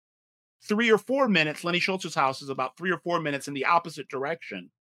 3 or 4 minutes. Lenny Schultz's house is about 3 or 4 minutes in the opposite direction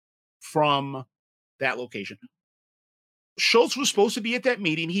from that location. Schultz was supposed to be at that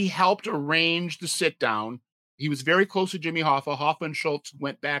meeting. He helped arrange the sit down. He was very close to Jimmy Hoffa. Hoffa and Schultz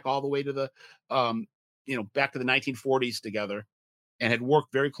went back all the way to the, back to the 1940s together, and had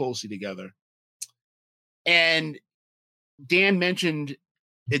worked very closely together. And Dan mentioned,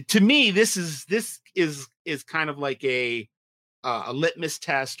 to me, this is kind of like a litmus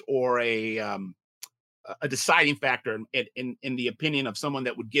test or a deciding factor in the opinion of someone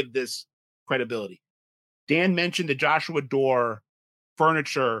that would give this credibility. Dan mentioned the Joshua Dorr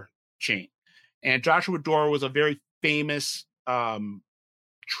furniture chain, and Joshua Dorr was a very famous,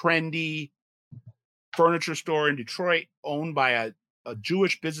 trendy furniture store in Detroit, owned by a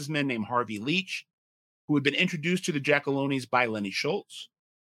Jewish businessman named Harvey Leach, who had been introduced to the Giacalones by Lenny Schultz.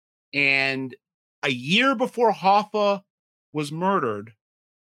 And a year before Hoffa was murdered,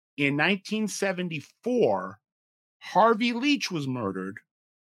 in 1974, Harvey Leach was murdered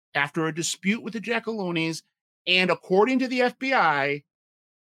after a dispute with the Giacalones. And according to the FBI,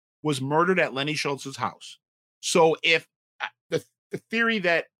 was murdered at Lenny Schultz's house. So if the theory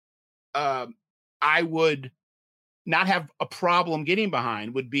that I would not have a problem getting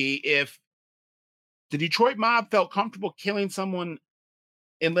behind would be if the Detroit mob felt comfortable killing someone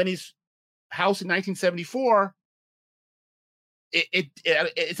in Lenny's house in 1974,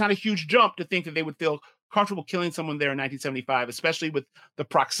 it's not a huge jump to think that they would feel comfortable killing someone there in 1975, especially with the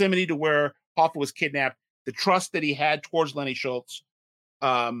proximity to where Hoffa was kidnapped, the trust that he had towards Lenny Schultz.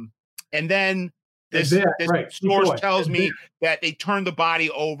 And then this source tells me that they turned the body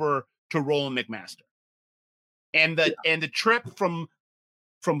over to Roland McMaster. And the trip from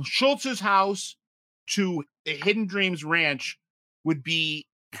Schultz's house to the Hidden Dreams Ranch would be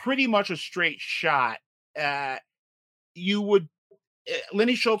pretty much a straight shot. Lenny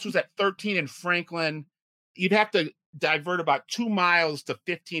Schultz was at 13 in Franklin. You'd have to divert about 2 miles to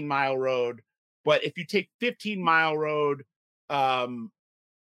 15 Mile Road. But if you take 15 Mile Road to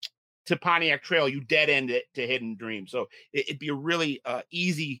Pontiac Trail, you dead end it to Hidden Dreams. So it'd be a really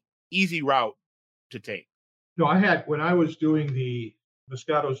easy route to take. No, when I was doing the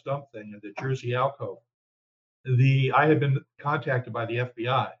Moscato's dump thing in the Jersey Alcove, I had been contacted by the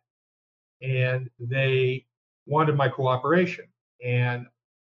FBI, and they wanted my cooperation. And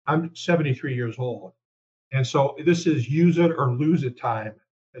I'm 73 years old, and so this is use it or lose it time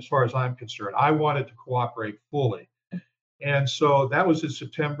as far as I'm concerned. I wanted to cooperate fully, and so that was in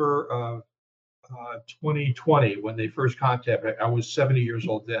September of 2020 when they first contacted me. I was 70 years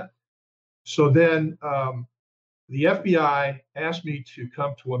old then. So then the FBI asked me to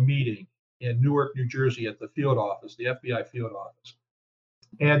come to a meeting in Newark, New Jersey at the field office, the FBI field office.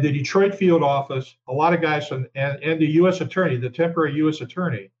 And the Detroit field office, a lot of guys and the U.S. attorney, the temporary U.S.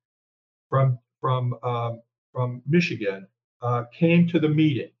 attorney from Michigan, came to the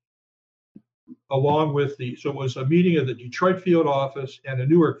meeting along with so it was a meeting of the Detroit field office and the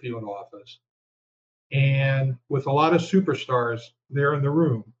Newark field office, and with a lot of superstars there in the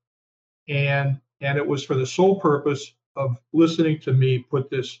room. And it was for the sole purpose of listening to me put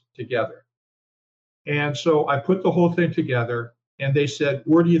this together. And so I put the whole thing together, and they said,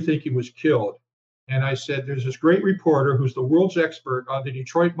 "Where do you think he was killed?" And I said, "There's this great reporter who's the world's expert on the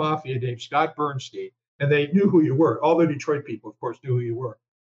Detroit Mafia named Scott Bernstein." And they knew who you were. All the Detroit people, of course, knew who you were.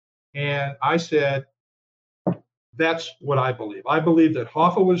 And I said, "That's what I believe. I believe that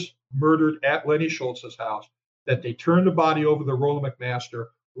Hoffa was murdered at Lenny Schultz's house, that they turned the body over to Roland McMaster.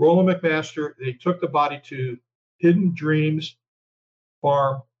 Roland McMaster, they took the body to Hidden Dreams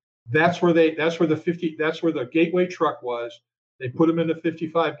Farm. That's where the Gateway truck was. They put him in a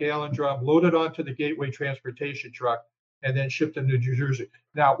 55-gallon drum, loaded onto the Gateway transportation truck, and then shipped him to New Jersey."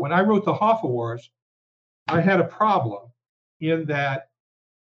 Now, when I wrote the Hoffa Wars, I had a problem in that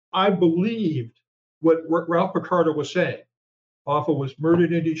I believed what Ralph Picardo was saying. Hoffa was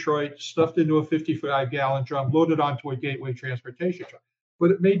murdered in Detroit, stuffed into a 55-gallon drum, loaded onto a Gateway transportation truck.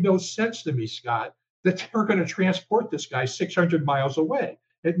 But it made no sense to me, Scott, that they were going to transport this guy 600 miles away.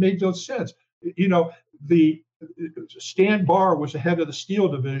 It made no sense. You know, Stan Barr was the head of the steel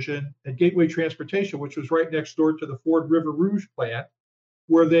division at Gateway Transportation, which was right next door to the Ford River Rouge plant,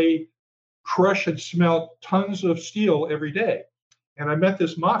 where they crush and smelt tons of steel every day. And I met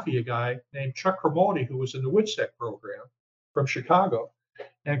this mafia guy named Chuck Cromaldi, who was in the WITSEC program from Chicago.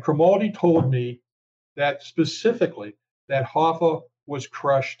 And Cromaldi told me that specifically that Hoffa was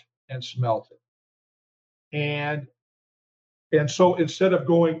crushed and smelted. And so instead of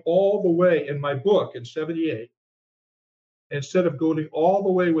going all the way in my book in 78, instead of going all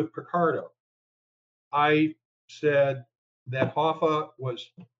the way with Picardo, I said that Hoffa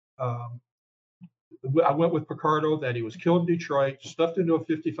was, I went with Picardo, that he was killed in Detroit, stuffed into a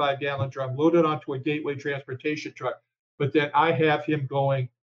 55-gallon drum, loaded onto a Gateway transportation truck, but then I have him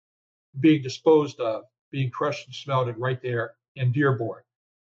being disposed of, being crushed and smelted right there in Dearborn.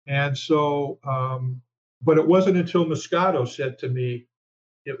 And so, but it wasn't until Moscato said to me,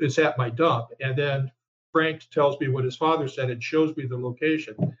 "It's at my dump," and then Frank tells me what his father said and shows me the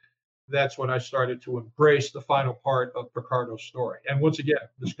location. That's when I started to embrace the final part of Picardo's story. And once again,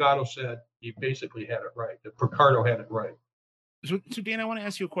 Moscato said he basically had it right, that Picardo had it right. So Dan, I want to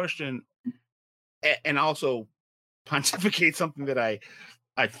ask you a question and also pontificate something that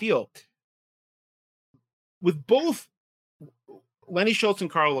I feel. With both Lenny Schultz and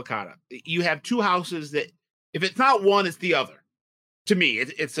Carl Licata, you have two houses that, if it's not one, it's the other. To me,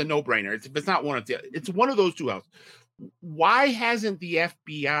 it's a no-brainer. If it's not one, it's the other. It's one of those two houses. Why hasn't the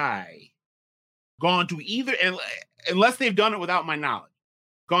FBI gone to either, unless they've done it without my knowledge,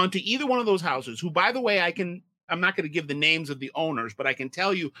 gone to either one of those houses, who, by the way, I'm not going to give the names of the owners, but I can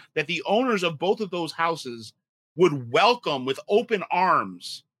tell you that the owners of both of those houses would welcome with open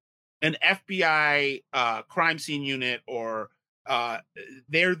arms an FBI crime scene unit, or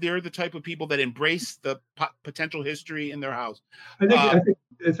they're the type of people that embrace the potential history in their house. I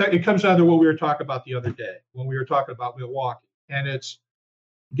think it comes down to what we were talking about the other day when we were talking about Milwaukee, and it's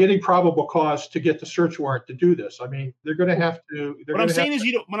getting probable cause to get the search warrant to do this. I mean, they're going to have to. What I'm saying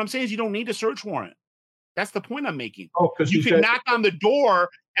is you don't need a search warrant. That's the point I'm making. Oh, because You could knock on the door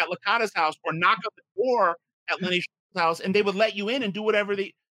at Licata's house or knock on the door at Lenny Schultz's house, and they would let you in and do whatever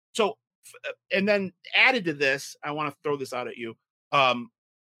they. So, and then added to this, I want to throw this out at you.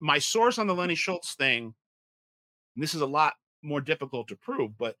 My source on the Lenny Schultz thing, and this is a lot more difficult to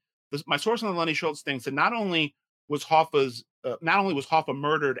prove, but my source on the Lenny Schultz thing said not only was Hoffa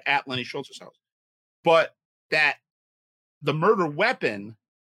murdered at Lenny Schultz's house, but that the murder weapon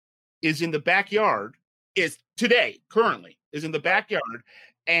is in the backyard. Currently is in the backyard,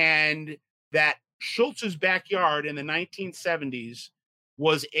 and that Schultz's backyard in the 1970s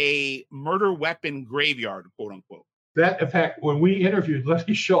was a murder weapon graveyard, quote unquote. That, in fact, when we interviewed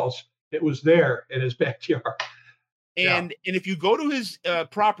Lenny Schultz, it was there in his backyard. And if you go to his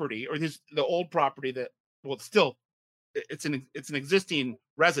property, or the old property that, well, still it's an existing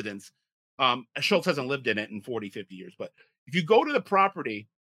residence. Schultz hasn't lived in it in 40, 50 years, but if you go to the property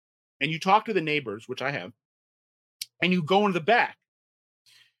and you talk to the neighbors, which I have, and you go into the back,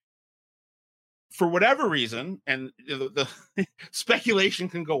 for whatever reason, and the speculation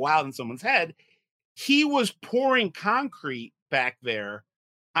can go wild in someone's head, he was pouring concrete back there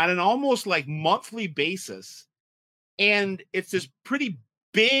on an almost like monthly basis. And it's this pretty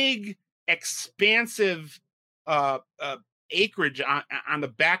big, expansive acreage on the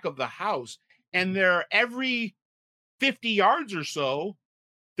back of the house. And there, every 50 yards or so,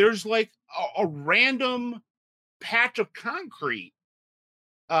 there's like a random patch of concrete.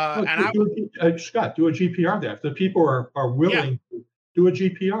 Scott, do a GPR there. If the people are willing to do a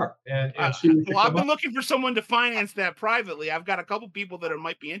GPR and see. Well, I've been looking for someone to finance that privately. I've got a couple people that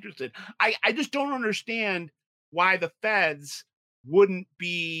might be interested. I just don't understand why the feds wouldn't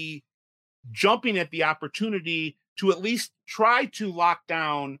be jumping at the opportunity to at least try to lock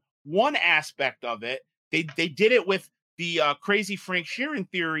down one aspect of it. They did it with the crazy Frank Sheeran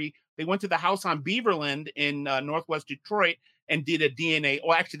theory. They went to the house on Beaverland in Northwest Detroit and did a DNA.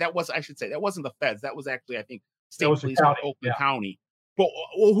 Well, actually, that wasn't the feds. That was actually, I think, state police in Oakland County. But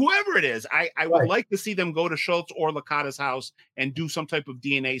whoever it is, I would like to see them go to Schultz or Licata's house and do some type of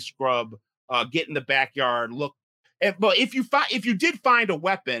DNA scrub, get in the backyard, look. But if you did find a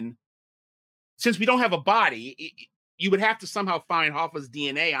weapon, since we don't have a body, you would have to somehow find Hoffa's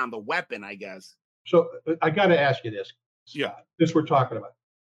DNA on the weapon, I guess. So I got to ask you this. Yeah. This we're talking about.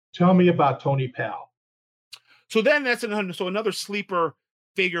 Tell me about Tony Powell. So then that's another sleeper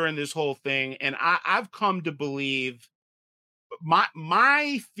figure in this whole thing. And I've come to believe,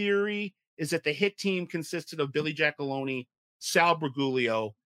 my theory is that the hit team consisted of Billy Giacalone, Sal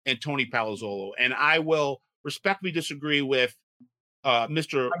Bergoglio, and Tony Palazzolo. And I will respectfully disagree with Mr. I'm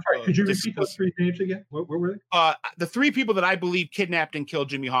sorry, could you repeat those three names again? What were they? The three people that I believe kidnapped and killed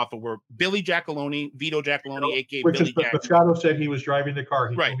Jimmy Hoffa were Billy Giacalone, Vito Giacalone, aka Which Billy is Moscato said he was driving the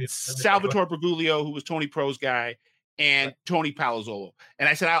car. Right. Salvatore Bergoglio, who was Tony Pro's guy, and Tony Palazzolo. And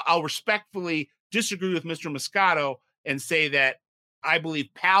I said I'll respectfully disagree with Mr. Moscato and say that I believe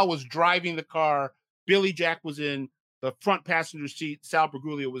Pal was driving the car, Billy Jack was in the front passenger seat, Sal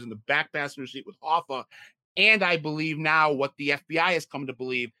Bergoglio was in the back passenger seat with Hoffa. And I believe now what the FBI has come to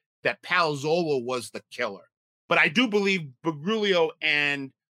believe, that Palazzolo was the killer. But I do believe Bergoglio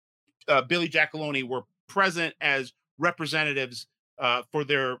and Billy Giacalone were present as representatives for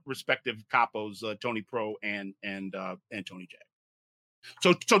their respective capos, Tony Pro and Tony Jack.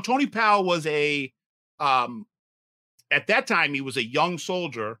 So Tony Powell was at that time, he was a young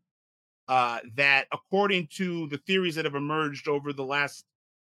soldier that, according to the theories that have emerged over the last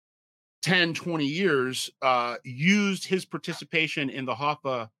 10, 20 years, used his participation in the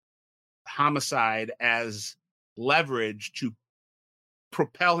Hoffa homicide as leverage to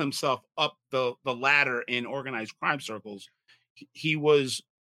propel himself up the ladder in organized crime circles. He was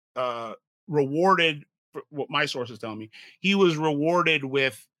rewarded, for what my sources tell me, he was rewarded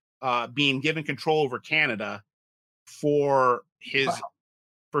with being given control over Canada for his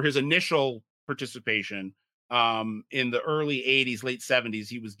initial participation. In the early 80s, late 70s,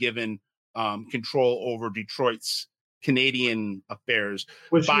 he was given control over Detroit's Canadian affairs.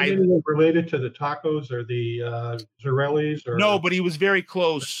 Was he related to the Tacos or the Zarellis? No, but he was very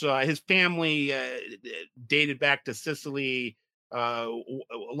close. His family dated back to Sicily. A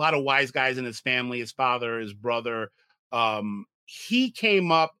lot of wise guys in his family, his father, his brother. He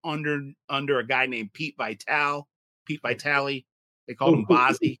came up under a guy named Pete Vitale, They called him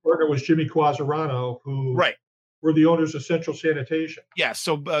Bozzy. His partner was Jimmy Quasarano, who Right. were the owners of Central Sanitation. Yeah.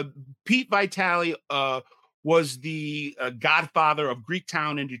 So Pete Vitale was the godfather of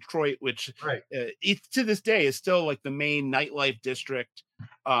Greektown in Detroit, which Right. To this day is still like the main nightlife district.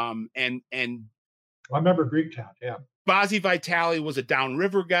 And I remember Greektown. Yeah. Bozzy Vitale was a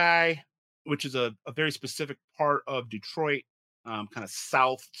downriver guy, which is a very specific part of Detroit, kind of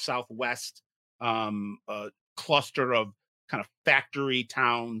southwest, a cluster of kind of factory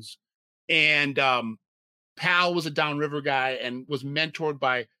towns. And Pal was a downriver guy and was mentored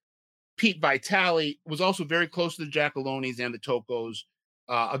by Pete Vitale, was also very close to the Giacalones and the Tocos,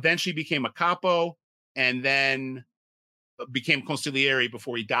 eventually became a capo, and then became consigliere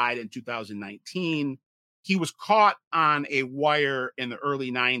before he died in 2019. He was caught on a wire in the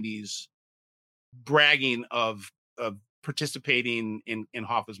early 90s bragging of participating in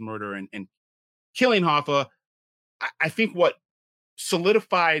Hoffa's murder and killing Hoffa. I think what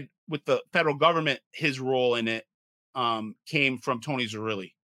solidified with the federal government his role in it came from Tony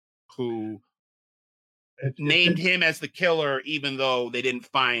Zerilli, who named him as the killer, even though they didn't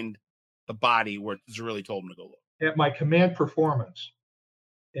find the body where Zerilli told him to go look. At my command performance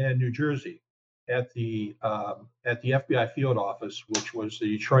in New Jersey, at the FBI field office, which was the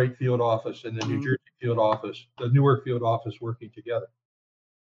Detroit field office and the New Jersey field office, the Newark field office working together.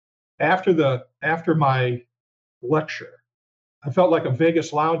 After my lecture, I felt like a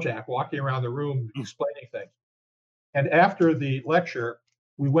Vegas lounge act walking around the room explaining things. And after the lecture,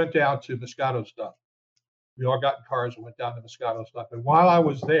 we went down to Moscato's Dump. We all got in cars and went down to Moscato's Dump. And while I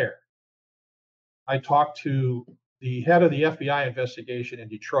was there, I talked to the head of the FBI investigation in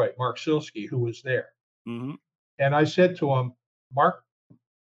Detroit, Mark Silsky, who was there. Mm-hmm. And I said to him, Mark,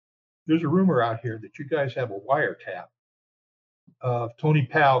 there's a rumor out here that you guys have a wiretap of Tony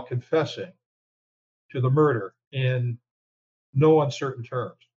Powell confessing to the murder in no uncertain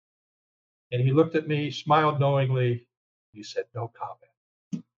terms. And he looked at me, smiled knowingly. He said, no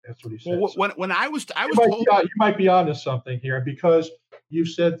comment. That's what he said. Well, when I was told, you might be onto something here, because you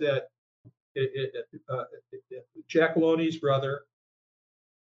said that Giacalone's brother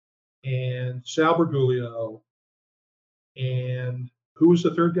and Sal Bergoglio, and who was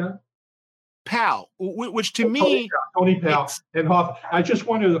the third guy? Pal, which to me, Tony Powell and Hoffa. I just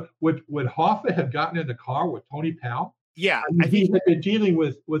wondered, would Hoffa have gotten in the car with Tony Powell? Yeah, I mean, he had been dealing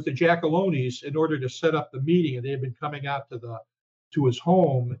with the Giacalones in order to set up the meeting, and they had been coming out to his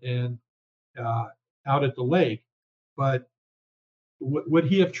home and out at the lake. But would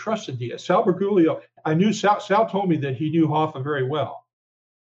he have trusted Sal Bergoglio? I knew Sal told me that he knew Hoffa very well.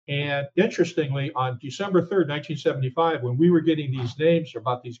 And interestingly, on December 3rd, 1975, when we were getting these names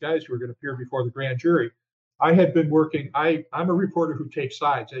about these guys who were going to appear before the grand jury, I had been working. I'm a reporter who takes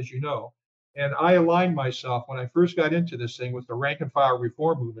sides, as you know. And I aligned myself when I first got into this thing with the rank and file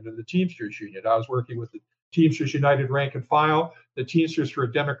reform movement of the Teamsters Union. I was working with the Teamsters United Rank and File, the Teamsters for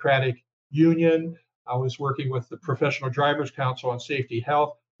a Democratic Union. I was working with the Professional Drivers Council on Safety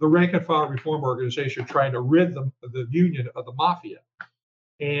Health, the rank and file reform organization trying to rid the union of the mafia.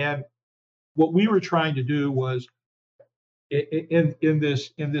 And what we were trying to do was, in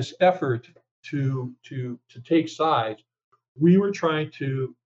this effort to take sides, we were trying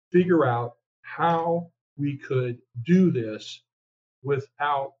to figure out how we could do this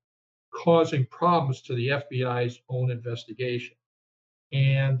without causing problems to the FBI's own investigation.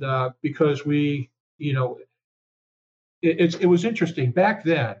 And because it was interesting back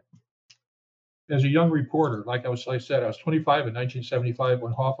then. As a young reporter, like I said, I was 25 in 1975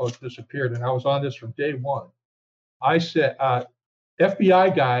 when Hoffa disappeared, and I was on this from day one. I said,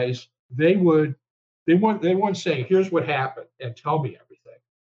 FBI guys, they wouldn't say, here's what happened and tell me everything.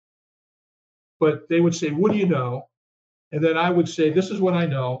 But they would say, what do you know? And then I would say, this is what I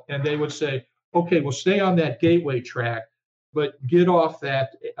know. And they would say, okay, well, stay on that gateway track, but get off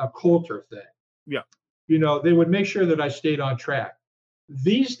that Coulter thing. Yeah. They would make sure that I stayed on track.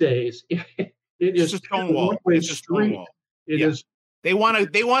 These days, it is a stonewall. It's a stonewall. It is. They want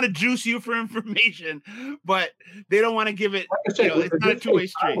to juice you for information, but they don't want to give it. Like I said, it's not a two-way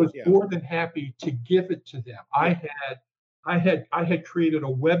street. I was more than happy to give it to them. Yeah. I had created a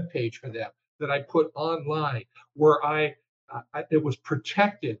web page for them that I put online where it was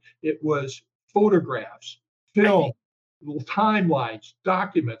protected. It was photographs, film, little timelines,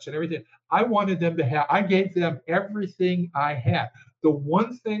 documents, and everything. I wanted them to have. I gave them everything I had. The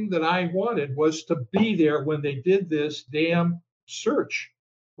one thing that I wanted was to be there when they did this damn search,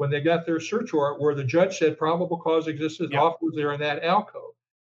 when they got their search warrant, where the judge said probable cause existed. Yeah. Hoffa was there in that alcove.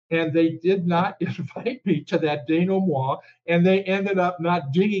 And they did not invite me to that denouement, and they ended up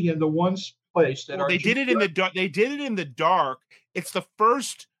not digging in the one place that they did it in the dark. They did it in the dark it's the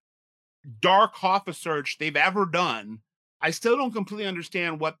first dark Hoffa search they've ever done. I still don't completely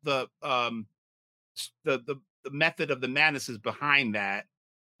understand what the method of the madness is behind that.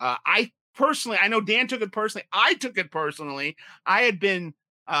 I personally, I know Dan took it personally. I took it personally. I had been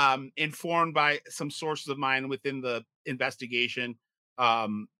informed by some sources of mine within the investigation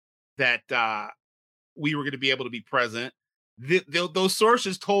that we were going to be able to be present. Those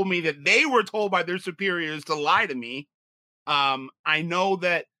sources told me that they were told by their superiors to lie to me. I know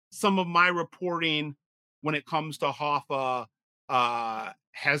that some of my reporting when it comes to Hoffa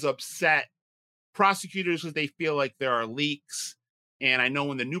has upset prosecutors because they feel like there are leaks. And I know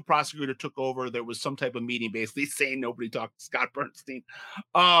when the new prosecutor took over, there was some type of meeting basically saying nobody talked to Scott Bernstein.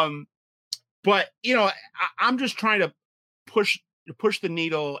 But I'm just trying to push the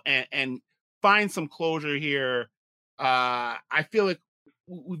needle and find some closure here. I feel like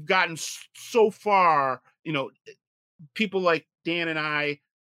we've gotten so far, people like Dan and I,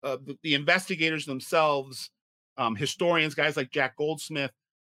 the investigators themselves, historians, guys like Jack Goldsmith.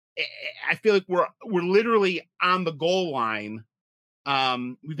 I feel like we're literally on the goal line.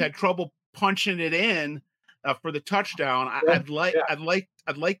 We've had trouble punching it in for the touchdown. I'd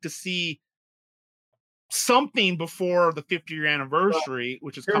like to see something before the 50-year anniversary,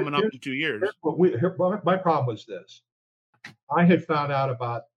 which is coming up in 2 years. My problem was this. I had found out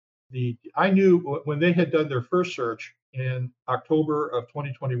about I knew when they had done their first search in October of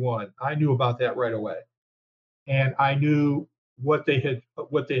 2021, I knew about that right away. And I knew what they had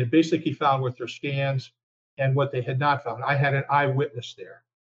basically found with their scans and what they had not found. I had an eyewitness there.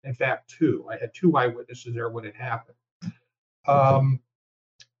 In fact, I had two eyewitnesses there when it happened.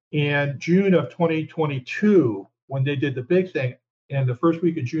 In June of 2022, when they did the big thing, in the first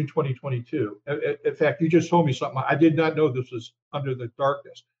week of June 2022, in fact, you just told me something. I did not know this was under the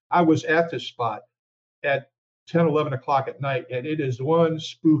darkness. I was at this spot at 10, 11 o'clock at night, and it is one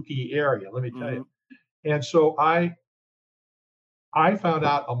spooky area, let me tell you. And so I found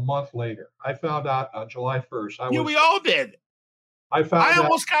out a month later. I found out on July 1st. We all did. I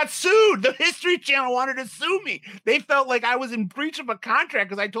almost got sued. The History Channel wanted to sue me. They felt like I was in breach of a contract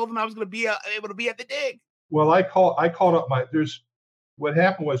because I told them I was going to be able to be at the dig. Well, I called up what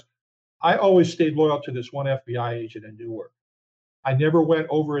happened was I always stayed loyal to this one FBI agent in Newark. I never went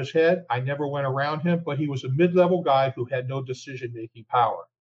over his head. I never went around him, but he was a mid-level guy who had no decision-making power.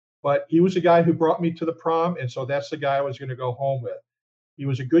 But he was a guy who brought me to the prom, and so that's the guy I was going to go home with. He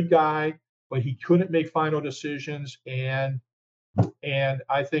was a good guy, but he couldn't make final decisions, and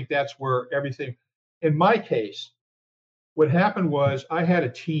I think that's where everything. In my case, what happened was I had a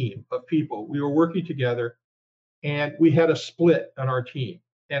team of people. We were working together, and we had a split on our team.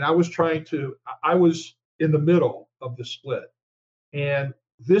 And I was in the middle of the split. And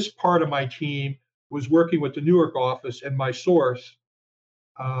this part of my team was working with the Newark office and my source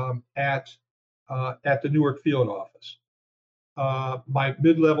at the Newark field office. My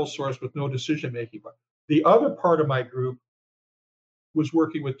mid-level source with no decision-making. The other part of my group was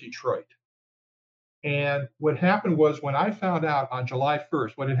working with Detroit. And what happened was when I found out on July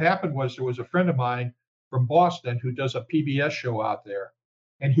 1st, what had happened was there was a friend of mine from Boston who does a PBS show out there.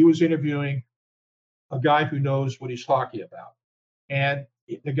 And he was interviewing a guy who knows what he's talking about. And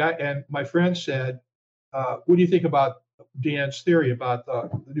my friend said, what do you think about Dan's theory about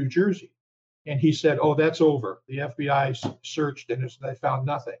New Jersey? And he said, oh, that's over. The FBI searched and they found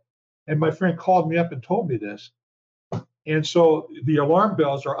nothing. And my friend called me up and told me this. And so the alarm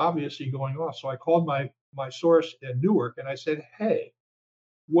bells are obviously going off. So I called my source in Newark and I said, hey,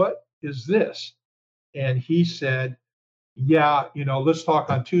 what is this? And he said, yeah, let's talk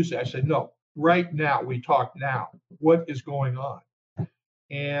on Tuesday. I said, no, right now, we talk now. What is going on?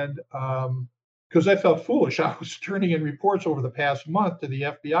 And because I felt foolish, I was turning in reports over the past month to the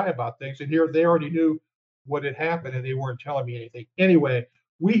FBI about things. And here they already knew what had happened and they weren't telling me anything. Anyway,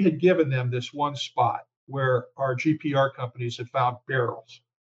 we had given them this one spot where our GPR companies had found barrels.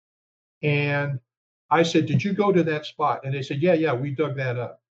 And I said, did you go to that spot? And they said, yeah, we dug that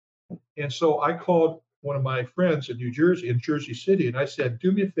up. And so I called one of my friends in Jersey City, and I said,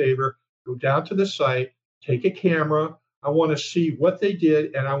 do me a favor, go down to the site, take a camera. I want to see what they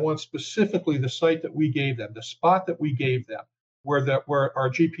did, and I want specifically the site that we gave them, the spot that we gave them, where our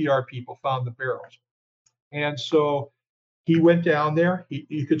GPR people found the barrels. And so he went down there.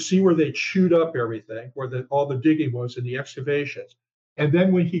 You could see where they chewed up everything, where all the digging was in the excavations. And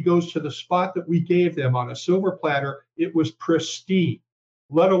then when he goes to the spot that we gave them on a silver platter, it was pristine,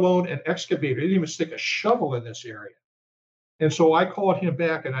 let alone an excavator. They didn't even stick a shovel in this area. And so I called him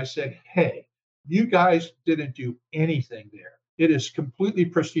back and I said, hey, you guys didn't do anything there. It is completely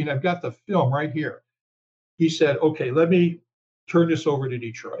pristine. I've got the film right here. He said, okay, let me turn this over to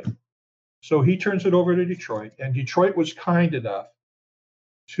Detroit. So he turns it over to Detroit, and Detroit was kind enough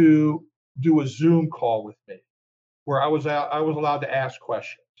to do a Zoom call with me, where I was allowed to ask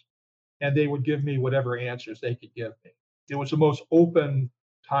questions, and they would give me whatever answers they could give me. It was the most open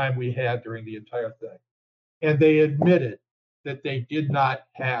time we had during the entire thing, and they admitted that they did not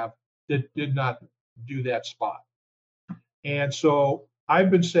do that spot. And so I've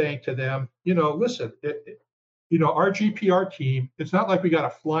been saying to them, listen, our GPR team, it's not like we got to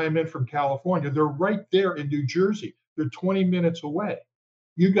fly them in from California. They're right there in New Jersey. They're 20 minutes away.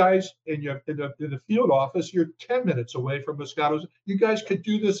 You guys in the field office, you're 10 minutes away from Moscato's. You guys could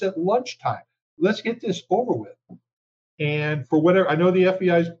do this at lunchtime. Let's get this over with. And for whatever, I know the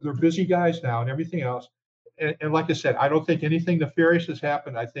FBI's, they're busy guys now and everything else. And like I said, I don't think anything nefarious has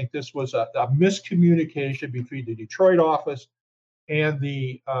happened. I think this was a miscommunication between the Detroit office and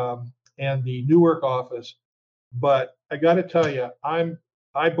the Newark office. But I got to tell you,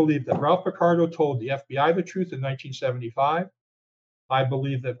 I believe that Ralph Picardo told the FBI the truth in 1975. I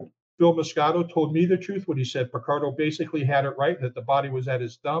believe that Phil Moscato told me the truth when he said Picardo basically had it right and that the body was at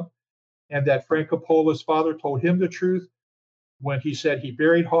his dump, and that Frank Coppola's father told him the truth when he said he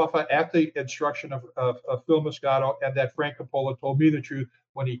buried Hoffa at the instruction of Phil Moscato, and that Frank Coppola told me the truth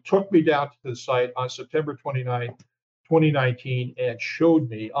when he took me down to the site on September 29, 2019, and showed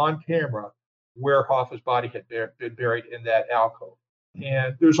me on camera where Hoffa's body had been buried in that alcove.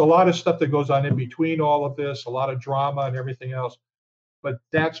 And there's a lot of stuff that goes on in between all of this, a lot of drama and everything else. But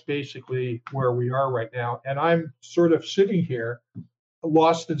that's basically where we are right now. And I'm sort of sitting here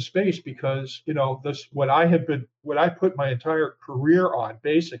lost in space because, what I put my entire career on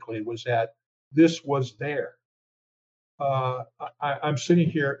basically was that this was there. I'm sitting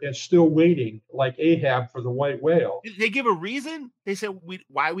here and still waiting like Ahab for the white whale. Did they give a reason? They said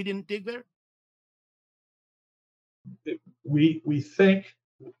why we didn't dig there? We think,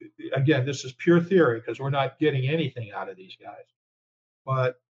 again, this is pure theory because we're not getting anything out of these guys.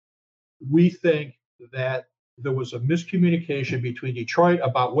 But we think that there was a miscommunication between Detroit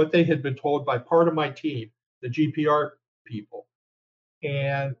about what they had been told by part of my team, the GPR people,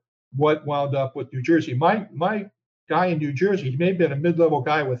 and what wound up with New Jersey. My guy in New Jersey, he may have been a mid-level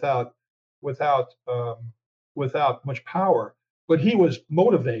guy without much power, but he was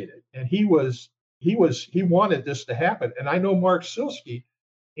motivated and he wanted this to happen. And I know Mark Silsky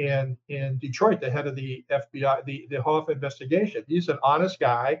in Detroit, the head of the FBI, the Hoffa investigation. He's an honest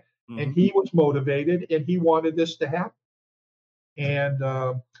guy. And he was motivated, and he wanted this to happen. And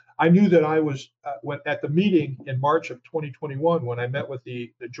I knew that I was at the meeting in March of 2021 when I met with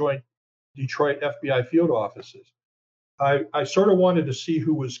the joint Detroit FBI field offices. I sort of wanted to see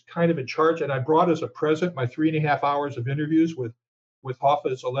who was kind of in charge, and I brought as a present my 3.5 hours of interviews with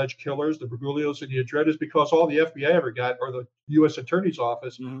Hoffa's alleged killers, the Bergoglios and the Andrettas, because all the FBI ever got, or the U.S. Attorney's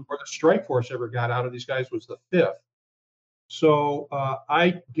Office, or the Strike Force ever got out of these guys was the 5th. So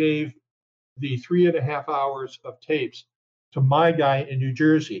I gave the 3.5 hours of tapes to my guy in New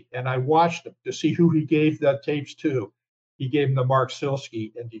Jersey, and I watched him to see who he gave the tapes to. He gave them to Mark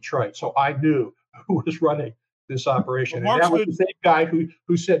Silsky in Detroit. So I knew who was running this operation. Well, and that was the same guy who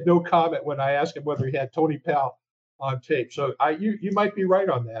said no comment when I asked him whether he had Tony Powell on tape. So you might be right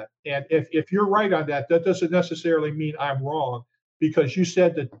on that. And if you're right on that, that doesn't necessarily mean I'm wrong. Because you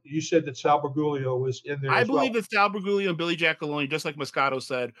said that Sal Bergoglio was in there. I believe that Sal Bergoglio and Billy Giacalone, just like Moscato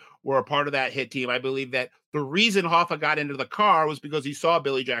said, were a part of that hit team. I believe that the reason Hoffa got into the car was because he saw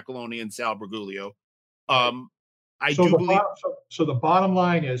Billy Giacalone and Sal Bergoglio. So the bottom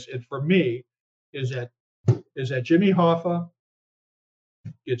line is, and for me, is that Jimmy Hoffa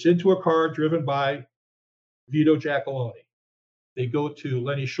gets into a car driven by Vito Giacalone. They go to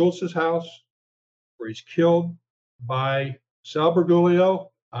Lenny Schultz's house, where he's killed by Sal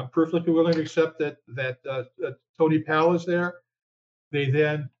Bergoglio. I'm perfectly willing to accept that Tony Powell is there. They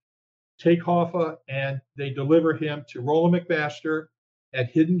then take Hoffa and they deliver him to Roland McMaster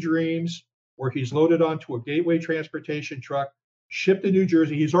at Hidden Dreams, where he's loaded onto a Gateway transportation truck, shipped to New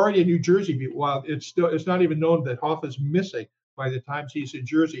Jersey. He's already in New Jersey while it's not even known that Hoffa's missing by the time he's in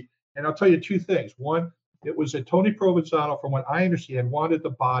Jersey. And I'll tell you two things. One, it was that Tony Provenzano, from what I understand, wanted the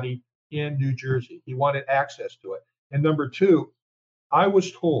body in New Jersey. He wanted access to it. And number two, I was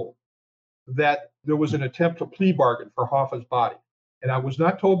told that there was an attempt to plea bargain for Hoffa's body. And I was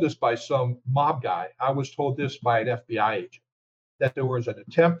not told this by some mob guy. I was told this by an FBI agent, that there was an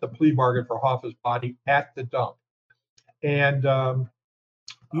attempt to plea bargain for Hoffa's body at the dump. And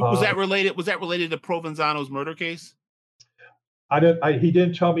was that related to Provenzano's murder case? He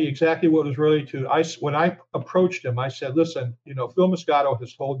didn't tell me exactly what it was related to. When I approached him, I said, listen, Phil Moscato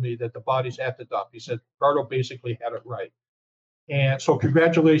has told me that the body's at the dump. He said, Ricardo basically had it right. And so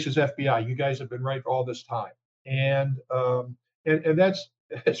congratulations, FBI. You guys have been right all this time. And that's,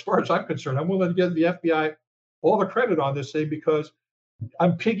 as far as I'm concerned, I'm willing to give the FBI all the credit on this thing, because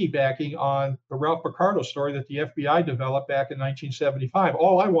I'm piggybacking on the Ralph Picardo story that the FBI developed back in 1975.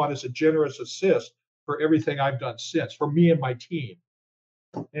 All I want is a generous assist for everything I've done since, for me and my team.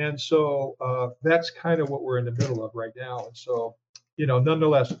 And so that's kind of what we're in the middle of right now. And so,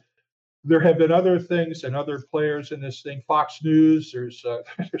 nonetheless, there have been other things and other players in this thing. Fox News, there's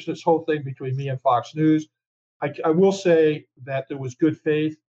this whole thing between me and Fox News. I will say that there was good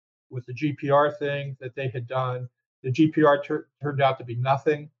faith with the GPR thing that they had done. The GPR turned out to be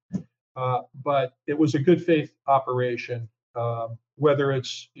nothing, but it was a good faith operation. Whether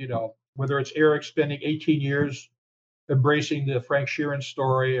it's Eric spending 18 years embracing the Frank Sheeran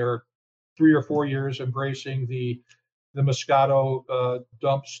story, or 3 or 4 years embracing the Moscato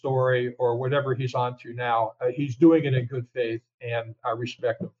dump story, or whatever he's on to now, he's doing it in good faith, and I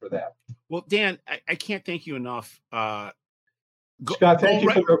respect him for that. Well, Dan, I can't thank you enough. Scott, thank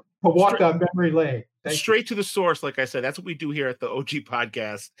you for walk down memory lane. Straight to the source, like I said, that's what we do here at the OG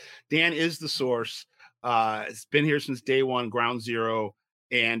Podcast. Dan is the source. It's been here since day one, ground zero.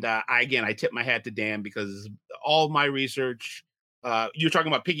 And I tip my hat to Dan, because all of my research, you're talking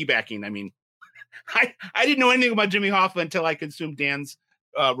about piggybacking. I mean, I didn't know anything about Jimmy Hoffa until I consumed Dan's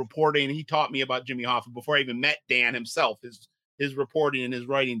reporting. He taught me about Jimmy Hoffa before I even met Dan himself. His reporting and his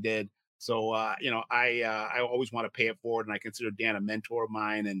writing did. So, I always want to pay it forward, and I consider Dan a mentor of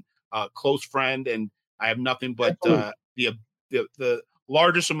mine and a close friend. And I have nothing but the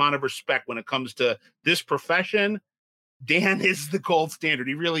largest amount of respect when it comes to this profession. Dan is the gold standard.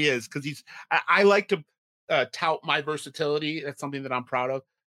 He really is, because I like to tout my versatility. That's something that I'm proud of.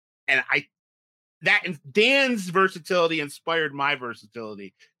 And Dan's versatility inspired my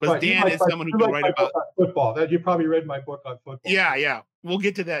versatility, because Dan is someone who can write about football. That you probably read my book on football. Yeah. We'll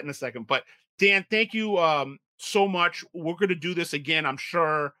get to that in a second. But Dan, thank you so much. We're going to do this again, I'm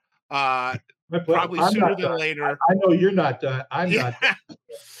sure. Probably sooner than later. I know you're not done. I'm not done.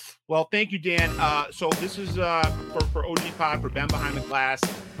 Well, thank you, Dan. So this is for OG Pod, for Ben Behind the Glass.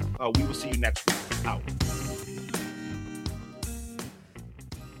 We will see you next week. Out.